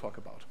 which I will talk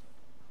about.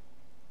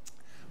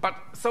 But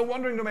so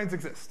wandering domains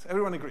exist.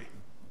 Everyone agree?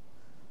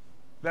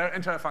 There are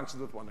entire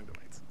functions with wandering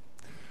domains.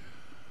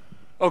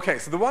 OK,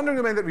 so the wandering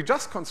domain that we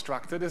just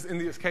constructed is in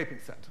the escaping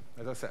set,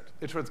 as I said.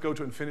 Iterates go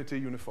to infinity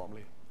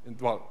uniformly,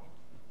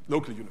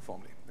 locally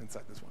uniformly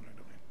inside this wandering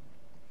domain.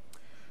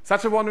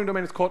 Such a wandering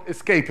domain is called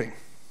escaping.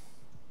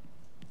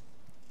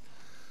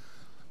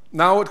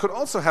 Now, it could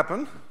also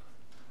happen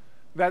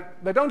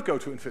that they don't go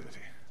to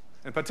infinity.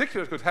 In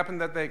particular, it could happen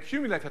that they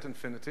accumulate at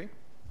infinity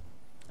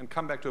and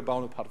come back to a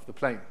bounded part of the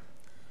plane.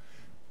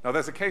 Now,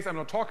 there's a case I'm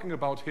not talking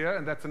about here,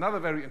 and that's another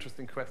very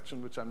interesting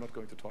question, which I'm not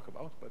going to talk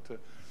about. But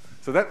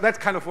so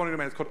that kind of wandering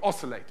domain is called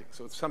oscillating.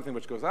 So it's something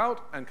which goes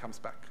out and comes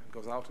back,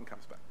 goes out and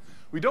comes back.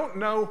 We don't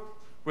know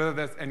whether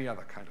there's any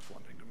other kind of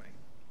wandering domain.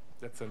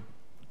 That's an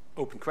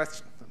open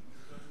question.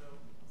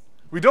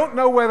 We don't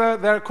know whether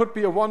there could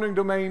be a wandering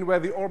domain where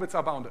the orbits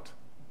are bounded.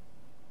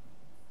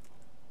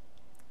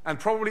 And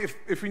probably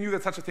if we knew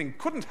that such a thing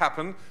couldn't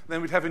happen,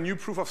 then we'd have a new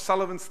proof of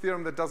Sullivan's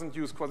theorem that doesn't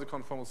use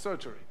quasi-conformal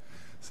surgery.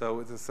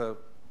 So it is,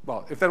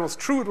 well, if that was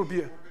true, it would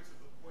be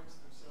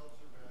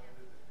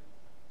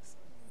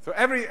so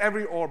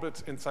every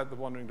orbit inside the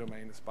wandering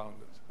domain is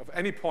bounded. Of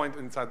any point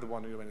inside the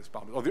wandering domain is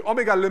bounded. Or the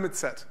omega limit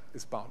set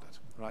is bounded,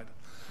 right?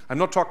 I'm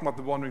not talking about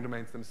the wandering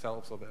domains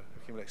themselves or the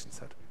accumulation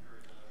set.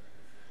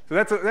 So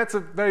that's a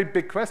very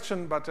big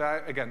question, but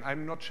again,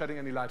 I'm not shedding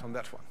any light on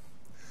that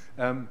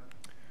one.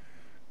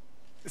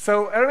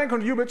 So Eremenko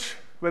and Lubitsch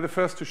were the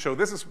first to show,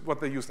 this is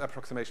what they used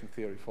approximation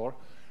theory for,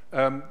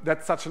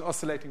 that such an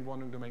oscillating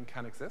wandering domain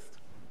can exist.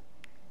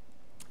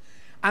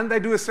 And they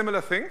do a similar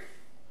thing.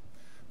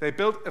 They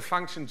built a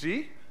function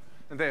g,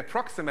 and they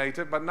approximate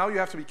it, but now you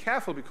have to be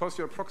careful because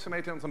you're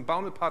approximating on some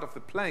bounded part of the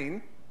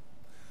plane.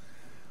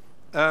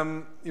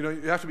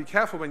 you have to be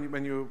careful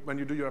when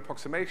you do your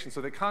approximation.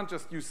 So they can't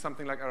just use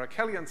something like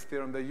Arachelian's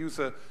theorem. They use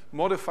a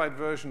modified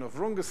version of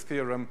Runge's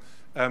theorem,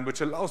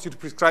 which allows you to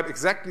prescribe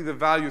exactly the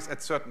values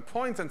at certain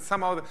points. And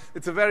somehow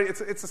it's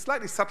a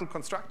slightly subtle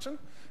construction,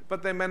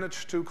 but they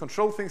manage to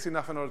control things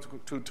enough in order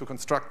to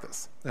construct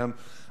this.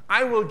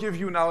 I will give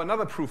you now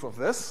another proof of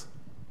this,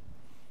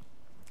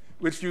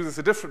 which uses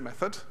a different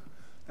method,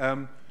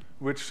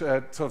 which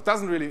sort of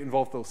doesn't really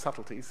involve those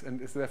subtleties and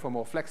is therefore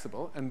more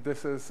flexible. And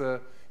this is a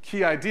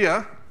key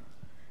idea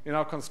in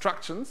our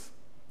constructions,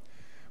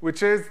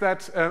 which is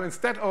that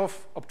instead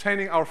of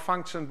obtaining our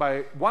function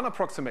by one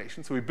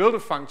approximation, so we build a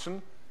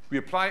function, we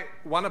apply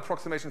one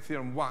approximation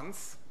theorem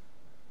once,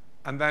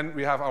 and then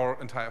we have our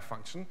entire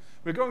function,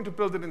 we're going to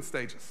build it in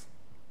stages.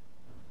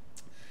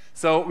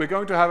 So we're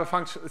going to have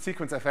a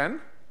sequence fn,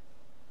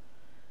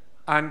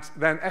 and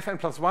then fn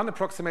plus 1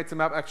 approximates the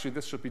map. Actually,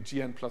 this should be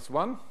gn plus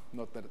 1.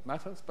 Not that it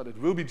matters, but it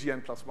will be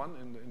gn plus 1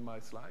 in my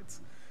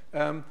slides,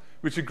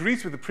 which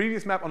agrees with the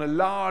previous map on a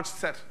large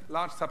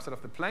subset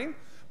of the plane.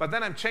 But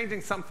then I'm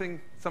changing something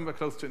somewhere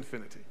close to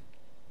infinity.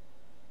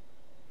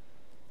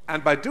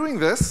 And by doing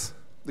this,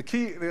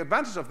 the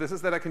advantage of this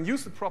is that I can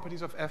use the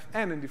properties of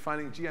fn in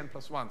defining gn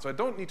plus 1. So I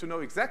don't need to know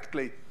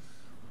exactly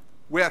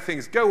where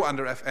things go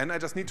under fn. I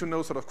just need to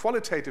know sort of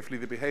qualitatively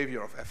the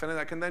behavior of fn, and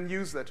I can then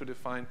use that to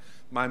define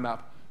my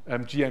map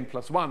gn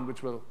plus 1,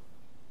 which will,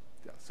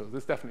 so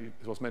this definitely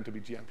was meant to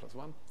be gn plus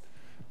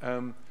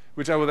 1,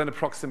 which I will then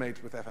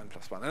approximate with fn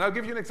plus 1. And I'll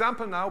give you an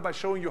example now by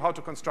showing you how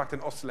to construct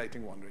an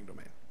oscillating wandering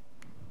domain.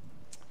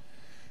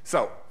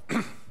 So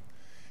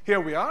here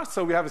we are.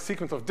 So we have a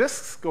sequence of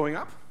disks going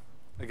up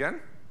again.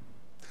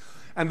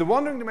 And the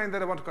wandering domain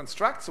that I want to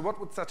construct, so what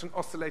would such an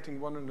oscillating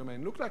wandering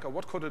domain look like, or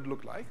what could it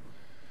look like?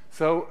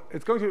 So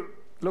it's going to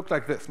look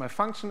like this. My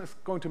function is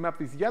going to map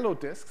these yellow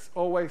disks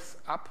always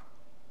up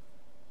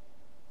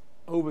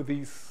over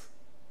these,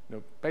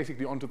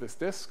 basically onto this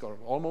disk, or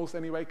almost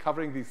anyway,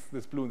 covering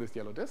this blue and this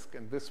yellow disk,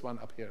 and this one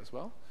up here as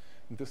well,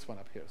 and this one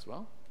up here as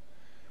well.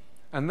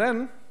 And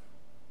then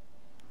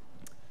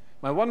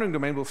my wandering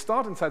domain will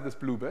start inside this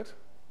blue bit.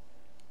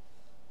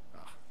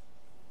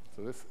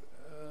 So this,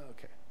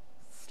 okay,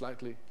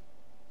 slightly,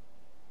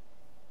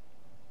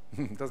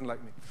 doesn't like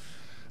me.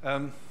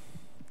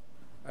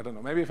 I don't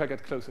know, maybe if I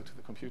get closer to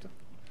the computer.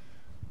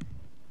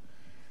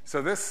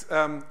 So this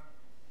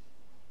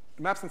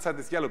maps inside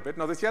this yellow bit.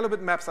 Now this yellow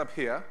bit maps up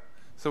here.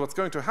 So what's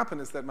going to happen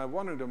is that my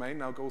wandering domain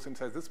now goes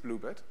inside this blue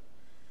bit,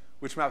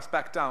 which maps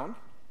back down,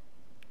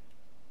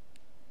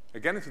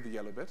 again into the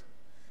yellow bit,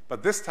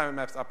 but this time it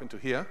maps up into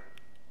here,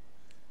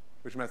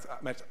 which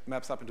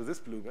maps up into this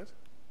blue bit.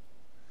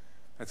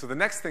 And so the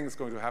next thing that's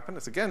going to happen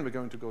is, again, we're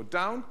going to go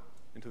down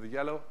into the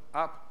yellow,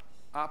 up,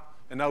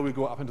 and now we'll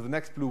go up into the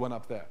next blue one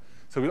up there.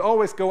 So we'll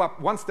always go up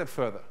one step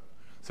further.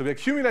 So we're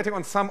accumulating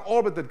on some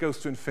orbit that goes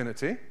to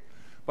infinity,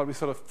 but we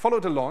sort of follow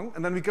it along,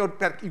 and then we go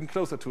back even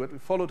closer to it. We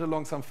follow it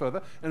along some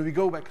further, and we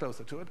go back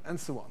closer to it, and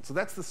so on. So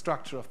that's the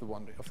structure of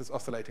this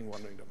oscillating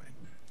wandering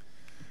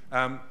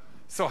domain.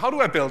 So how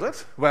do I build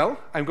it? Well,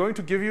 I'm going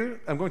to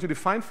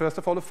define, first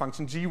of all, a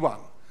function g1.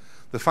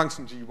 The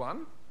function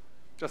g1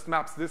 just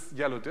maps this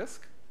yellow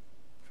disk,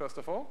 first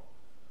of all,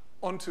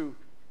 onto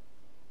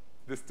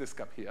this disk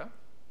up here,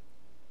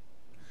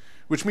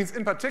 which means,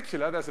 in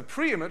particular, there's a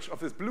pre-image of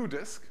this blue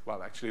disk.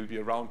 Well, actually, it'll be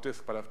a round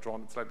disk, but I've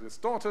drawn it slightly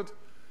distorted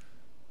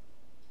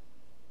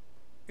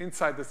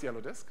inside this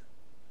yellow disk.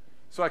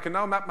 So I can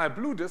now map my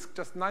blue disk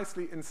just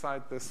nicely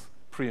inside this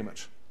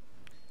pre-image.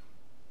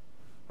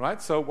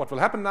 Right? So what will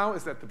happen now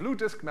is that the blue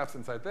disk maps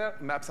inside there,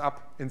 maps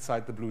up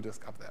inside the blue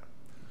disk up there.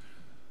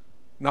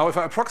 Now, if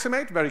I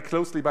approximate very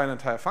closely by an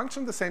entire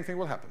function, the same thing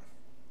will happen.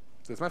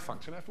 This is my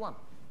function f1.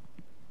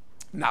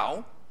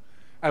 Now,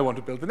 I want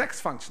to build the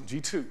next function,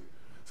 g2.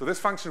 So this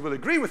function will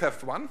agree with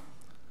f1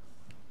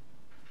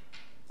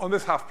 on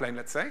this half plane,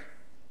 let's say.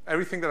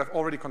 Everything that I've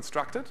already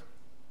constructed,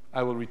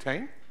 I will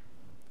retain.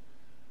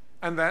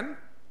 And then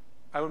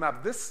I will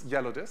map this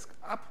yellow disk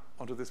up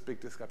onto this big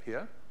disk up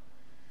here,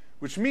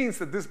 which means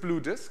that this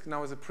blue disk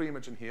now has a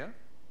pre-image in here,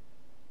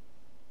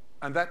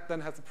 and that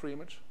then has a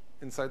pre-image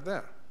inside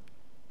there.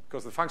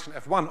 Because the function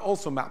f1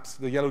 also maps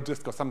the yellow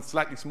disk or some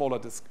slightly smaller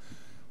disk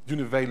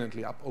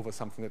univalently up over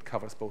something that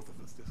covers both of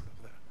those disks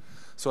up there.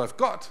 So I've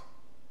got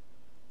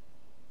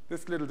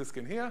this little disk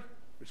in here,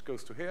 which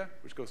goes to here,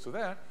 which goes to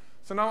there.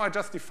 So now I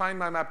just define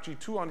my map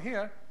G2 on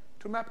here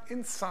to map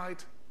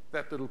inside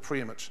that little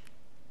pre-image.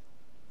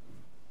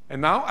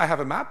 And now I have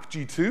a map,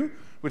 G2,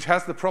 which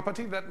has the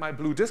property that my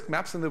blue disk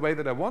maps in the way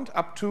that I want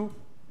up to,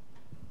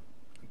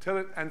 until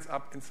it ends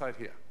up inside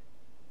here.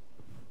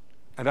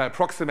 And I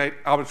approximate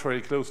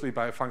arbitrarily closely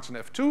by a function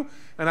f2,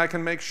 and I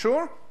can make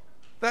sure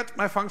that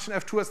my function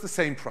f2 has the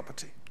same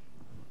property.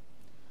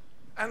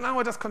 And now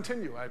I just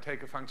continue. I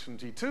take a function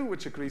g2,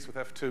 which agrees with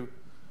f2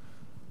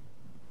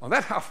 on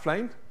that half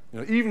plane,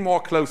 even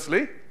more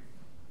closely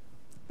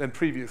than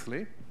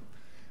previously.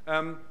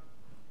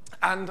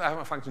 And I have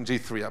a function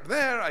g3 up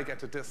there. I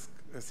get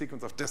a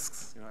sequence of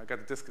disks. I get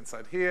a disk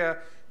inside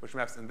here, which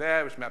maps in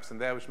there, which maps in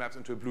there, which maps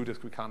into a blue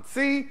disk we can't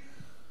see.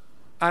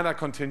 and I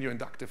continue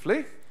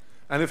inductively.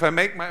 And if I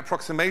make my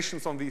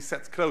approximations on these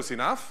sets close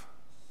enough,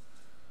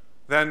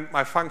 then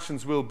my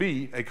functions will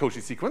be a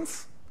Cauchy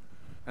sequence,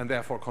 and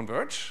therefore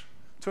converge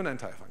to an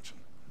entire function,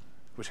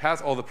 which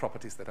has all the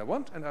properties that I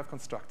want, and I've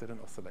constructed an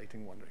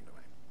oscillating wandering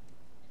domain.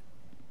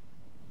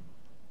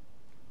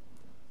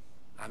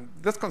 And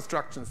this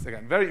construction is,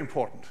 again, very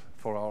important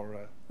for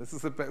our, this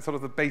is sort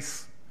of the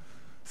base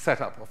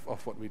setup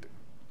of what we do.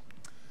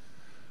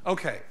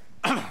 Okay,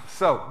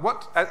 so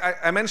what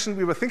I mentioned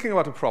we were thinking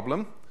about a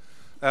problem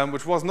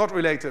which was not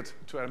related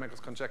to Eremenko's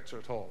conjecture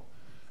at all.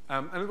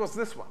 And it was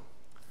this one.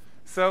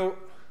 So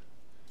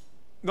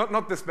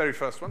not this very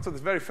first one. So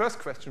this very first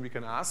question we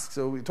can ask.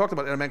 So we talked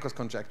about Eremenko's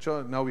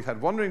conjecture. Now we've had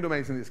wandering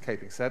domains in the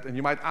escaping set. And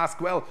you might ask,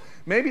 well,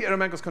 maybe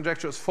Eremenko's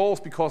conjecture is false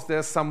because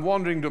there's some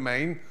wandering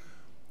domain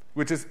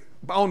which is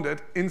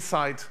bounded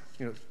inside,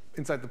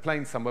 inside the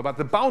plane somewhere, but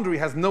the boundary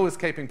has no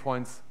escaping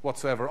points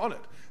whatsoever on it.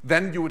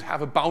 Then you would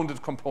have a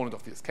bounded component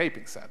of the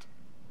escaping set.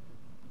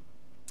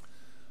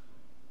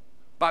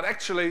 But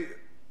actually,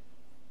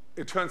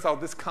 it turns out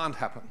this can't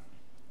happen.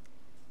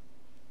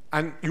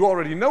 And you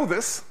already know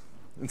this,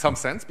 in some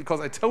sense,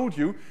 because I told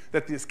you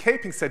that the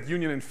escaping set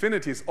union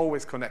infinity is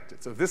always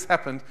connected. So if this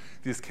happened,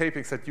 the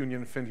escaping set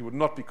union infinity would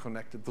not be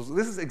connected. So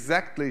this is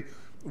exactly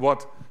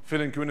what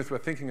Phil and Gwyneth were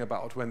thinking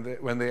about when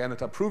they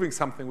ended up proving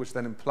something which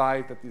then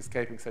implied that the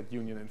escaping set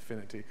union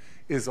infinity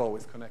is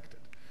always connected.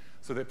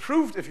 So they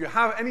proved if you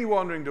have any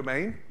wandering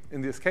domain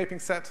in the escaping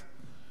set,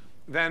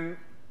 then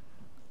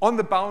on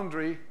the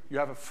boundary you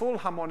have a full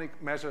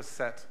harmonic measure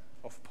set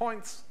of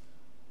points.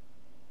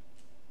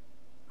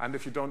 And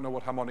if you don't know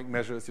what harmonic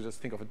measure is, you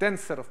just think of a dense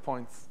set of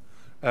points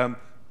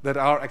that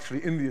are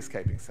actually in the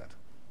escaping set.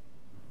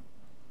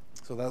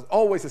 So there's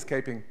always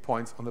escaping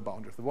points on the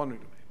boundary of the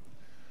wandering domain.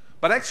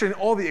 But actually, in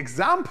all the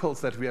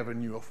examples that we ever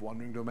knew of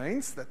wandering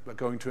domains that were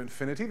going to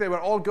infinity, they were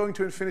all going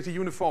to infinity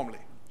uniformly,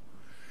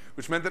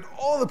 which meant that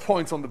all the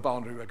points on the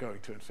boundary were going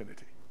to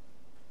infinity.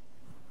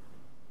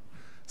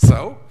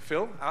 So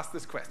Phil asked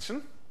this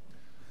question.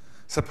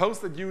 Suppose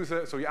that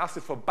user, so he asked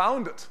it for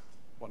bounded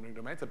wandering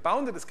domains. A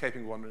bounded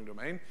escaping wandering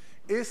domain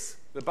is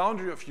the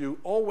boundary of U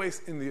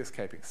always in the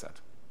escaping set.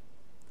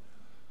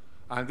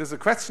 And this is a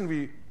question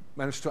we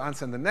managed to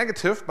answer in the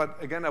negative, but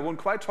again, I won't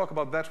quite talk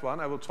about that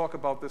one. I will talk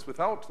about this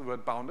without the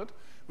word bounded,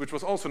 which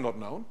was also not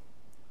known,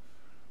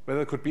 whether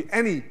there could be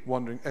any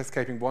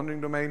escaping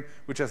wandering domain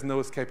which has no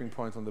escaping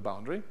points on the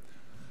boundary.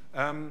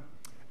 And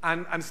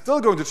I'm still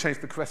going to change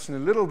the question a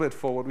little bit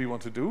for what we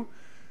want to do.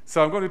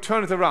 So I'm going to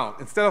turn it around.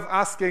 Instead of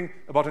asking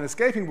about an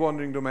escaping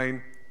wandering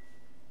domain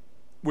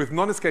with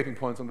non-escaping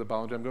points on the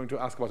boundary, I'm going to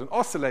ask about an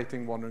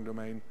oscillating wandering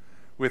domain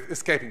with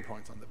escaping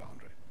points on the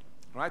boundary.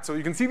 Right? So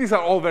you can see these are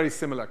all very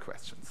similar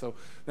questions. So,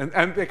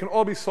 and they can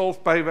all be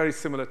solved by very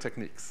similar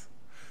techniques.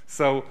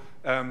 So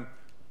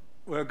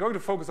we're going to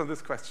focus on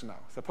this question now.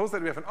 Suppose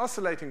that we have an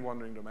oscillating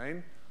wandering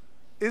domain.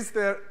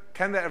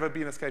 Can there ever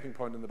be an escaping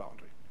point in the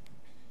boundary?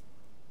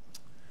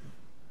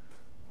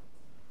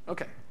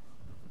 Okay.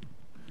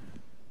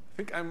 I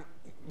think I'm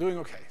doing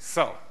okay.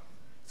 So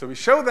we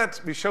show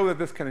that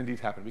this can indeed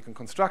happen. We can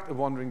construct a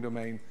wandering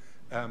domain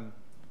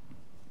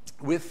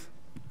with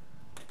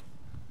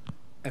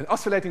an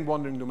oscillating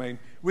wandering domain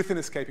with an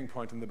escaping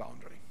point in the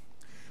boundary.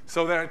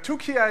 So there are two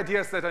key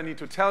ideas that I need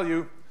to tell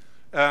you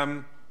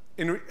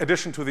in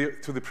addition to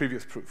the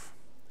previous proof.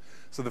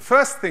 So the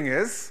first thing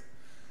is,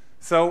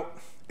 so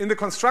in the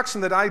construction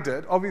that I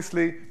did,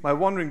 obviously my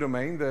wandering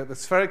domain, the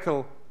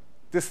spherical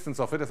distance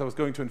of it as I was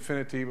going to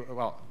infinity,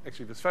 well,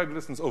 actually the spherical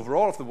distance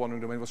overall of the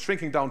wandering domain was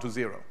shrinking down to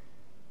 0.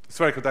 The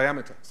spherical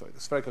diameter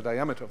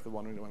of the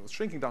wandering domain was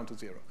shrinking down to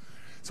 0.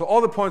 So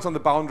all the points on the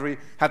boundary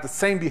had the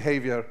same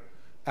behavior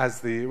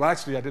as well,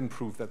 actually, I didn't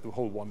prove that the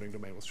whole wandering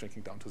domain was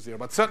shrinking down to 0,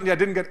 but certainly I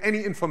didn't get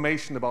any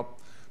information about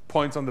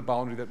points on the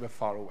boundary that were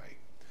far away.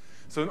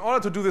 So in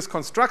order to do this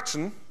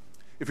construction,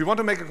 if we want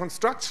to make a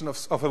construction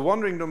of a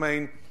wandering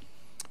domain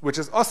which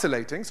is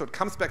oscillating, so it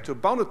comes back to a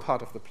bounded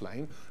part of the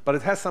plane, but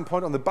it has some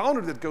point on the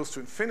boundary that goes to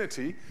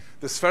infinity,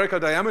 the spherical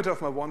diameter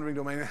of my wandering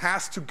domain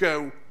has to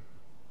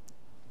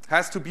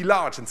be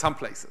large in some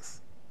places.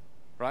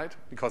 Right?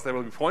 Because there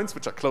will be points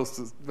which are close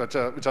to,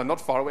 which are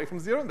not far away from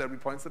 0, and there will be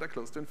points that are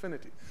close to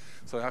infinity.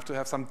 So I have to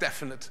have some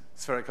definite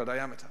spherical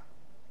diameter.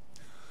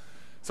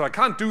 So I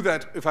can't do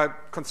that if I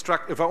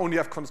only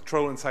have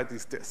control inside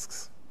these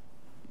disks.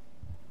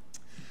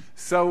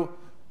 So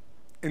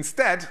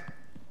instead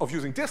of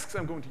using disks,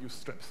 I'm going to use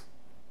strips.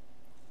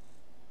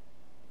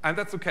 And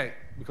that's okay,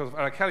 because of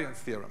Aracelian's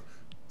theorem.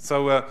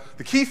 So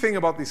the key thing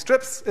about these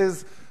strips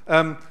is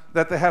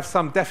that they have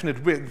some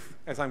definite width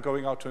as I'm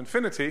going out to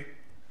infinity.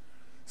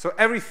 So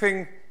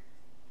everything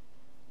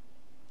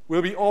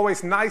will be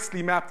always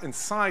nicely mapped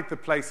inside the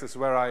places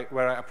where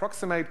I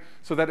approximate,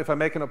 so that if I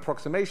make an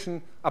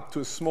approximation up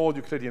to a small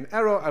Euclidean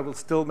error, I will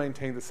still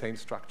maintain the same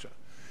structure.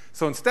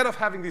 So instead of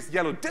having these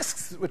yellow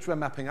disks which we're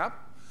mapping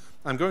up,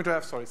 I'm going to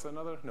have, sorry, is there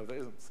another? No, there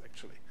isn't,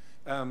 actually.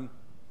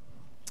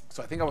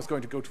 So I think I was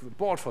going to go to the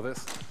board for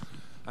this.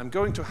 I'm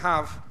going to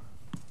have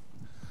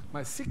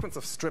my sequence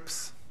of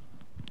strips.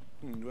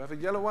 Do I have a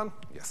yellow one?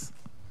 Yes.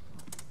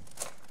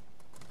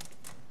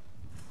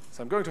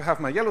 So I'm going to have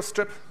my yellow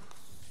strip.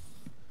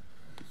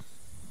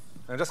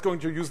 I'm just going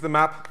to use the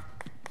map.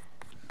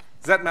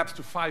 Z maps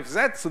to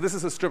 5Z. So this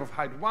is a strip of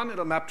height 1.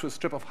 It'll map to a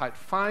strip of height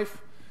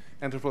 5.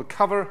 And it will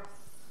cover,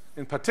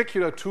 in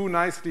particular, two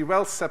nicely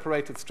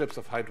well-separated strips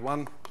of height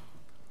 1.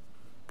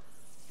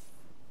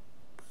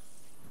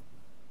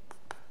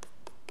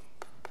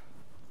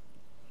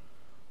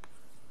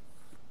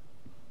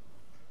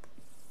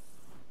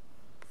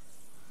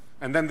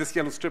 And then this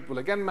yellow strip will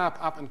again map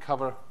up and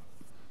cover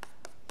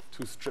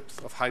two strips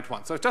of height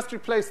 1. So I've just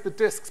replaced the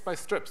disks by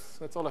strips.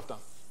 That's all I've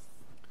done.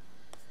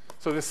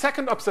 So the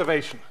second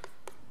observation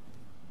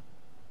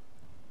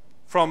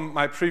from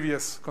my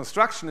previous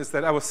construction is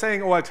that I was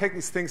saying, oh, I take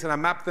these things and I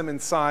map them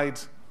inside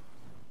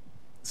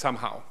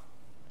somehow.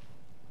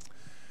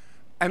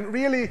 And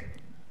really,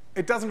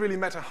 it doesn't really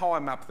matter how I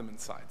map them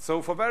inside.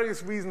 So for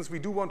various reasons, we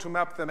do want to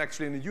map them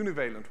actually in a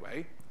univalent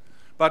way.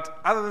 But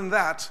other than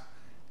that,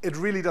 it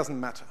really doesn't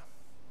matter.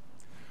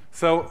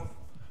 So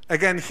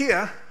again,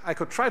 here, I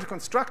could try to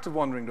construct a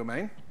wandering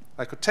domain.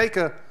 I could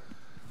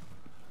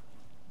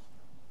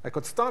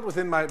start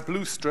within my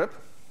blue strip.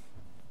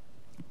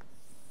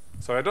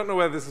 So I don't know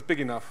whether this is big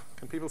enough.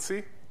 Can people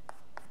see?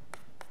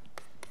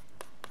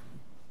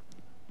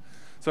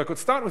 So I could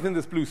start within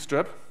this blue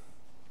strip.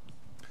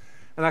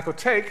 And I could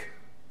take,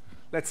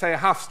 let's say, a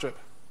half strip.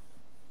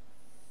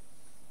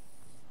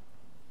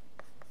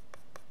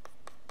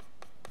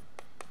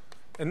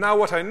 And now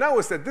what I know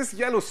is that this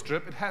yellow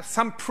strip, it has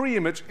some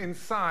pre-image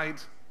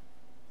inside.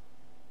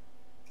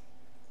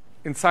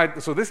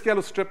 So this yellow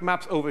strip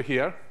maps over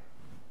here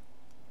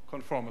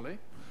conformally.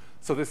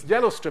 So this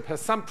yellow strip has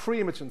some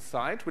pre-image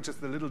inside, which is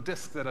the little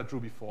disk that I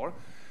drew before.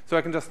 So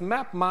I can just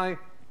map my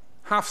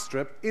half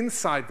strip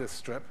inside this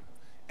strip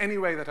any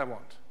way that I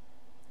want.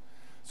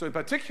 So in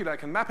particular, I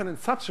can map it in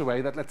such a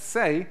way that, let's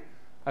say,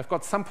 I've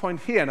got some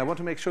point here, and I want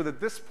to make sure that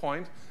this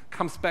point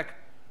comes back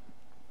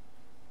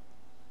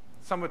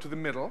somewhere to the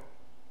middle,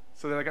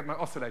 so that I get my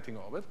oscillating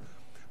orbit.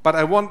 But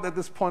I want that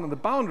this point on the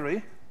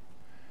boundary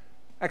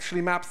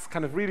actually maps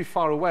kind of really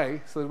far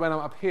away, so that when I'm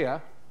up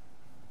here,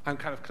 I'm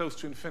kind of close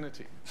to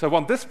infinity. So I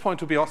want this point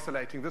to be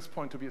oscillating, this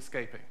point to be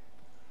escaping.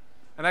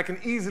 And I can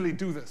easily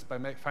do this by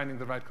finding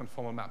the right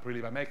conformal map,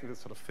 really, by making this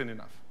sort of thin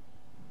enough.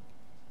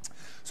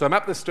 So I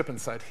map this strip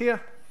inside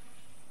here.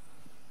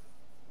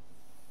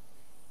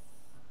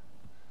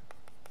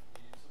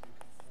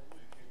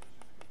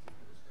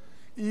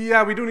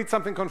 Yeah, we do need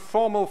something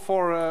conformal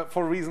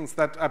for reasons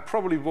that I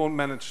probably won't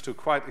manage to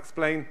quite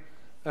explain.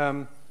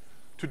 To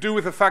do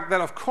with the fact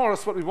that, of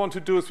course, what we want to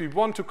do is we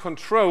want to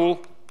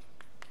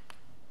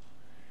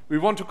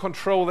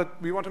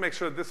make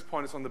sure that this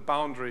point is on the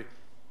boundary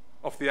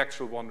of the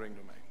actual wandering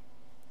domain.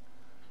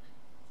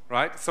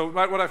 Right? So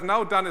what I've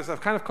now done is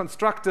I've kind of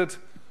constructed.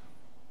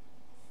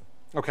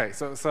 Okay,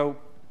 so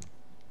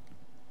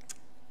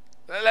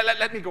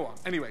let me go on.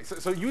 Anyway,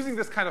 so using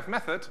this kind of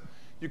method,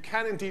 you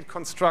can indeed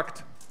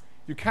construct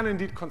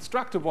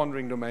a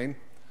wandering domain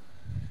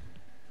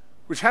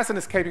which has an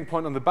escaping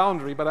point on the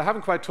boundary, but I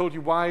haven't quite told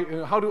you why.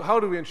 How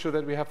do we ensure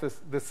that we have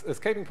this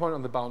escaping point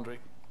on the boundary?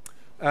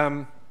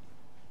 And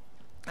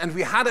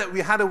we had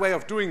a way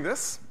of doing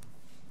this,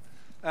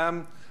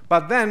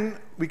 but then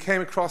we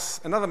came across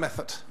another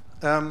method,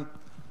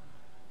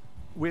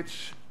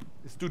 which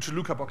is due to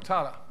Luca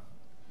Boctala.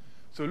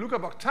 So Luca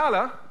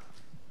Boctala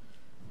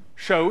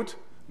showed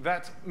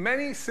that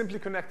many simply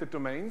connected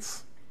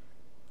domains,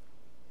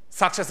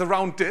 such as a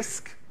round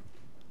disk,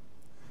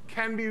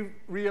 can be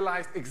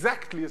realized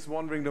exactly as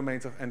wandering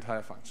domains of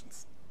entire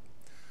functions.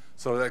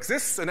 So there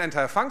exists an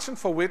entire function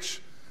for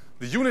which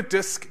the unit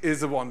disk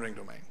is a wandering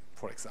domain,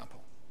 for example.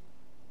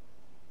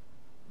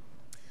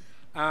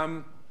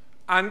 And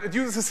it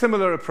uses a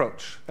similar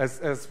approach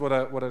as what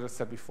I just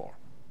said before.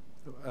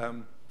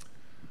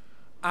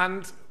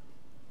 And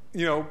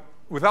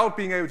without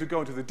being able to go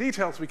into the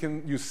details, we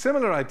can use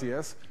similar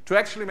ideas to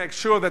actually make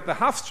sure that the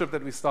half strip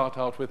that we start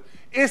out with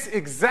is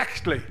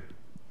exactly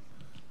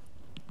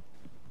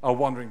our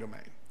wandering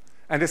domain.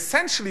 And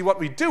essentially what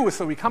we do is,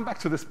 so we come back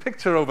to this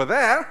picture over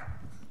there,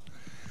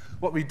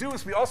 what we do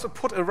is we also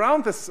put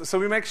around this, so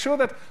we make sure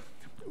that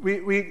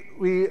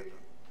we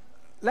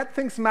let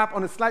things map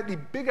on a slightly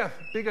bigger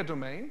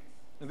domain.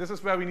 And this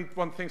is where we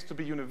want things to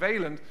be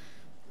univalent,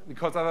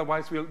 because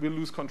otherwise we'll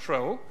lose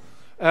control.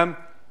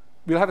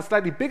 We'll have a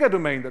slightly bigger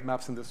domain that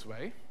maps in this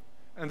way.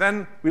 And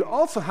then we'll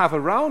also have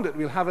around it,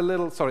 we'll have a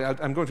little, sorry,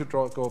 I'm going to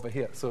go over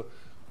here. So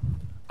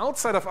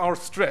outside of our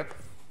strip,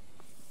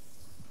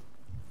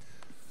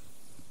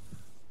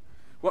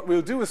 what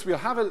we'll do is we'll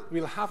have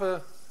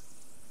a,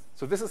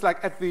 so this is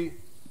like at the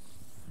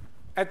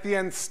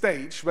end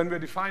stage when we're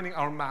defining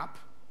our map,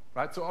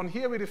 right? So on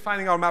here we're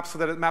defining our map so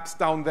that it maps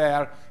down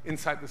there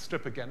inside the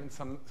strip again in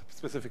some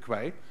specific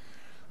way.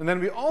 And then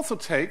we also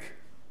take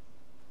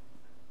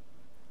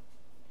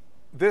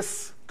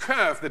this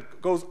curve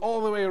that goes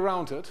all the way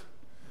around it,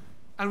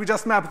 and we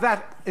just map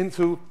that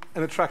into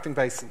an attracting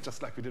basin,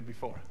 just like we did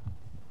before.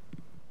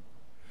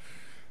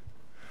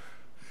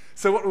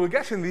 So what we'll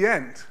get in the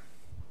end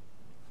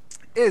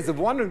is a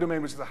wandering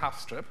domain which is a half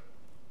strip,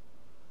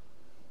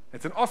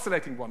 It's an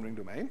oscillating wandering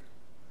domain.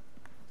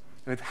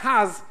 And it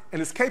has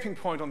an escaping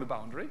point on the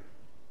boundary.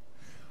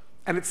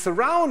 And it's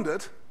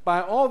surrounded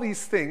by all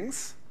these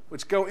things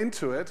which go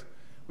into it,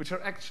 which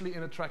are actually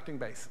in attracting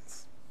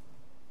basins.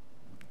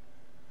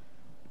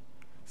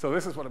 So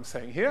this is what I'm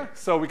saying here.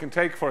 So we can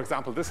take, for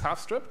example, this half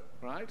strip,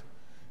 right?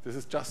 This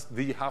is just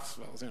the half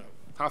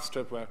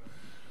strip where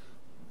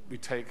we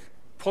take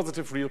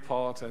positive real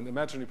part and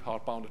imaginary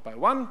part bounded by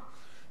 1.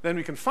 Then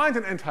we can find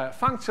an entire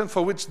function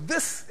for which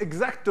this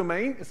exact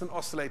domain is an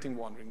oscillating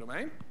wandering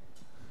domain.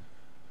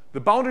 The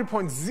boundary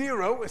point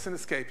 0 is an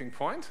escaping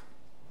point.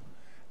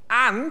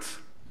 And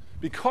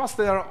because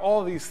there are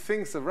all these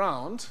things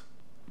around,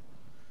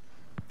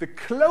 the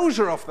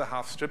closure of the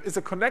half strip is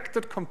a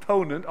connected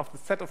component of the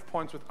set of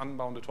points with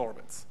unbounded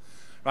orbits,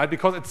 right?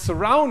 Because it's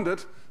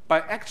surrounded by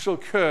actual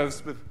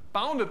curves with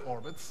bounded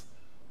orbits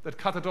that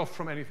cut it off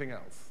from anything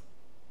else.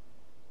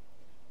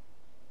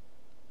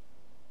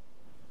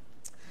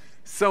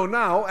 So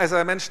now, as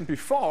I mentioned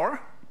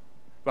before,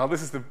 well,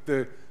 this is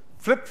the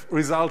flip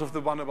result of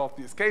the one about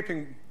the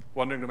escaping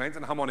wandering domains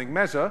and harmonic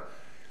measure.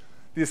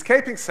 The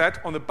escaping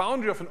set on the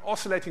boundary of an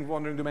oscillating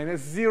wandering domain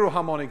has 0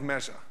 harmonic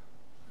measure.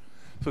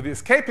 So the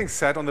escaping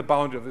set on the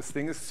boundary of this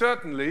thing is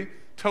certainly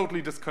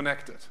totally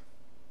disconnected.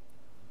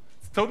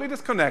 It's totally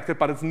disconnected,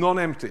 but it's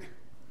non-empty.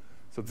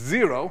 So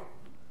 0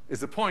 is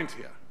the point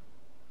here.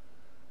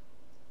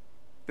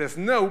 There's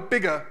no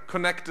bigger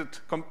connected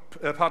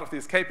part of the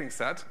escaping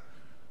set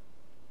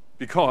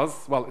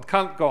because, well, it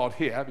can't go out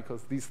here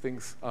because these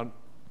things are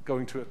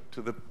going to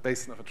the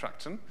basin of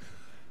attraction.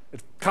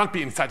 It can't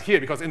be inside here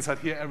because inside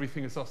here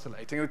everything is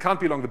oscillating. It can't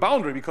be along the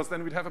boundary because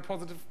then we'd have a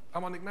positive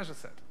harmonic measure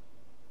set.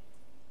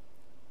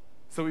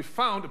 So we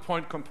found a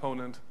point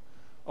component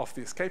of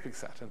the escaping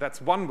set. And that's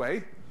one way.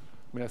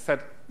 I mean, I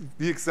said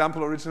the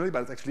example originally,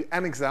 but it's actually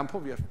an example.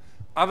 We have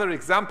other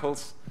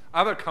examples,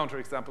 other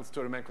counterexamples to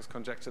Eremenko's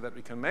conjecture that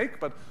we can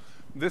make. But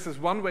this is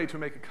one way to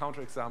make a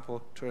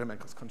counterexample to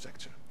Eremenko's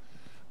conjecture.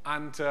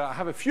 And I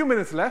have a few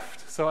minutes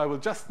left, so I will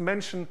just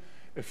mention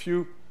a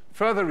few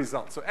further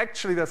results. So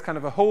actually, there's kind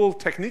of a whole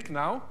technique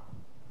now.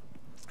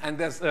 And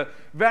there's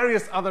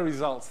various other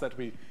results that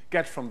we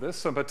get from this.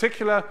 So in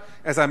particular,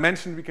 as I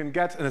mentioned, we can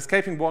get an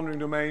escaping wandering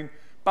domain,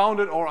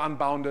 bounded or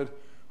unbounded,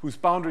 whose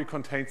boundary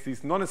contains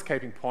these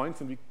non-escaping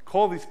points. And we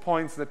call these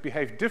points that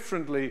behave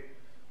differently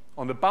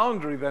on the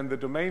boundary than the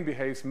domain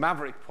behaves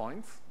maverick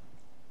points.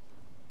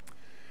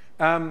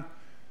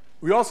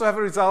 We also have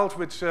a result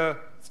which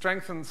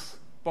strengthens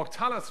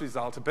Bogtala's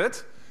result a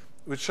bit,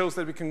 which shows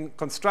that we can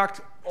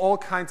construct all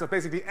kinds of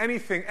basically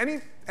anything,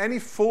 any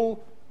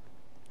full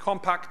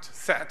compact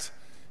set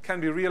can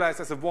be realized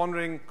as a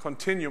wandering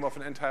continuum of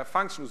an entire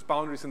function whose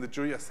boundary is in the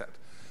Julia set.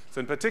 So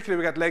in particular,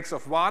 we got lakes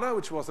of Wada,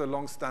 which was a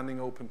long-standing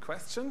open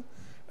question.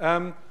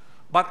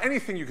 But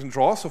anything you can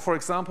draw. So for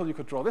example, you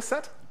could draw this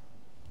set.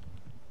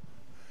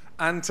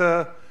 And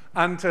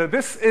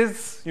this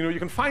is, you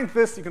can find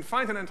this, you can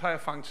find an entire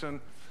function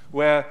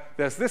where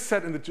there's this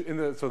set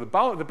so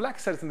the black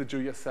set is in the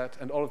Julia set,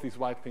 and all of these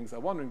white things are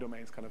wandering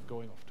domains kind of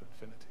going off to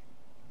infinity.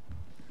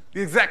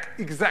 The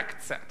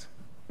exact set.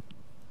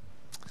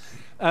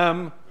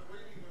 The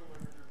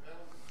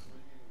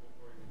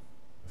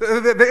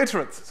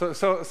iterates.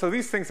 So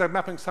these things are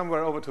mapping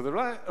somewhere over to the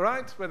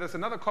right, where there's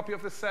another copy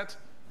of this set.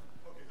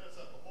 Okay, that's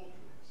not the whole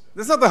Julia set.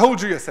 This is not the whole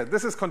Julia set.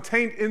 This is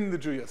contained in the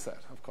Julia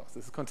set, of course.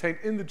 This is contained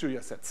in the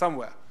Julia set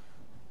somewhere.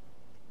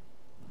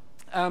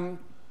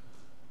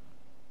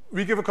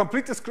 We give a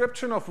complete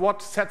description of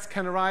what sets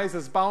can arise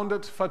as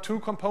bounded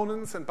Fatou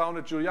components and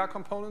bounded Julia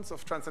components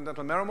of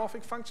transcendental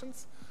meromorphic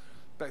functions.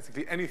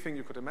 Basically anything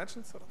you could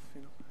imagine, sort of,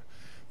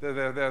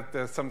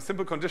 There's some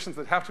simple conditions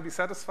that have to be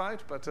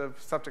satisfied, but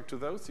subject to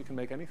those, you can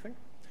make anything.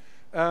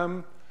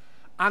 And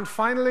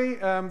finally,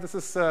 this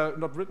is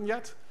not written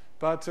yet,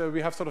 but we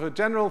have sort of a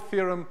general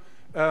theorem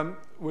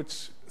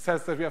which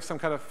says that we have some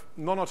kind of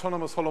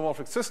non-autonomous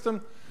holomorphic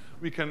system.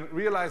 We can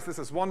realize this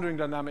as wandering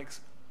dynamics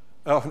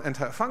of an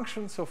entire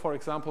function. So for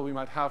example, we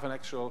might have an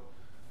actual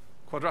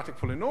quadratic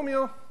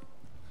polynomial.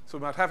 So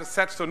we might have a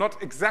set, so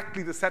not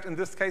exactly the set in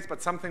this case,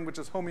 but something which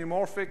is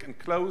homeomorphic and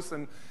close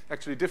and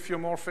actually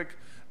diffeomorphic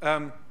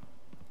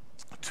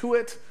to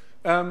it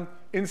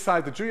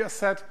inside the Julia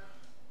set.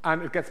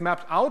 And it gets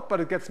mapped out,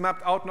 but it gets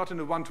mapped out not in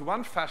a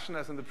one-to-one fashion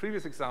as in the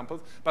previous examples,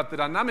 but the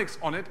dynamics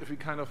on it, if we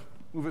kind of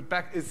move it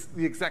back, is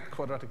the exact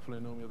quadratic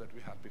polynomial that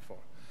we had before.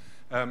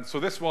 So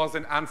this was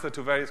an answer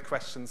to various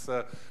questions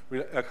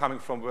coming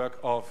from work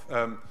of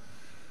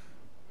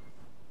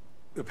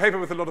a paper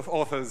with a lot of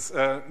authors,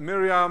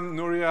 Miriam,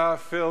 Nuria,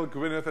 Phil,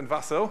 Gwyneth, and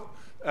Vasso,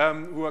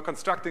 who are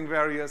constructing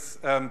various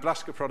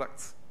Blaschke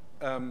products,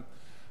 and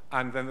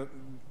then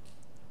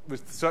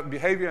with certain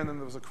behavior, and then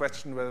there was a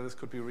question whether this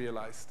could be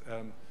realized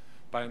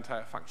by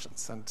entire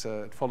functions, and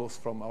it follows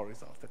from our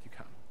results that you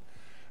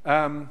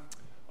can.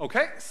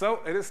 Okay,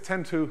 so it is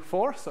 10 to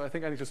 4, so I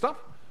think I need to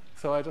stop.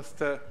 So I just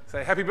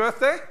say happy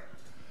birthday,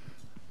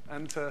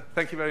 and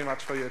thank you very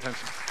much for your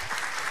attention.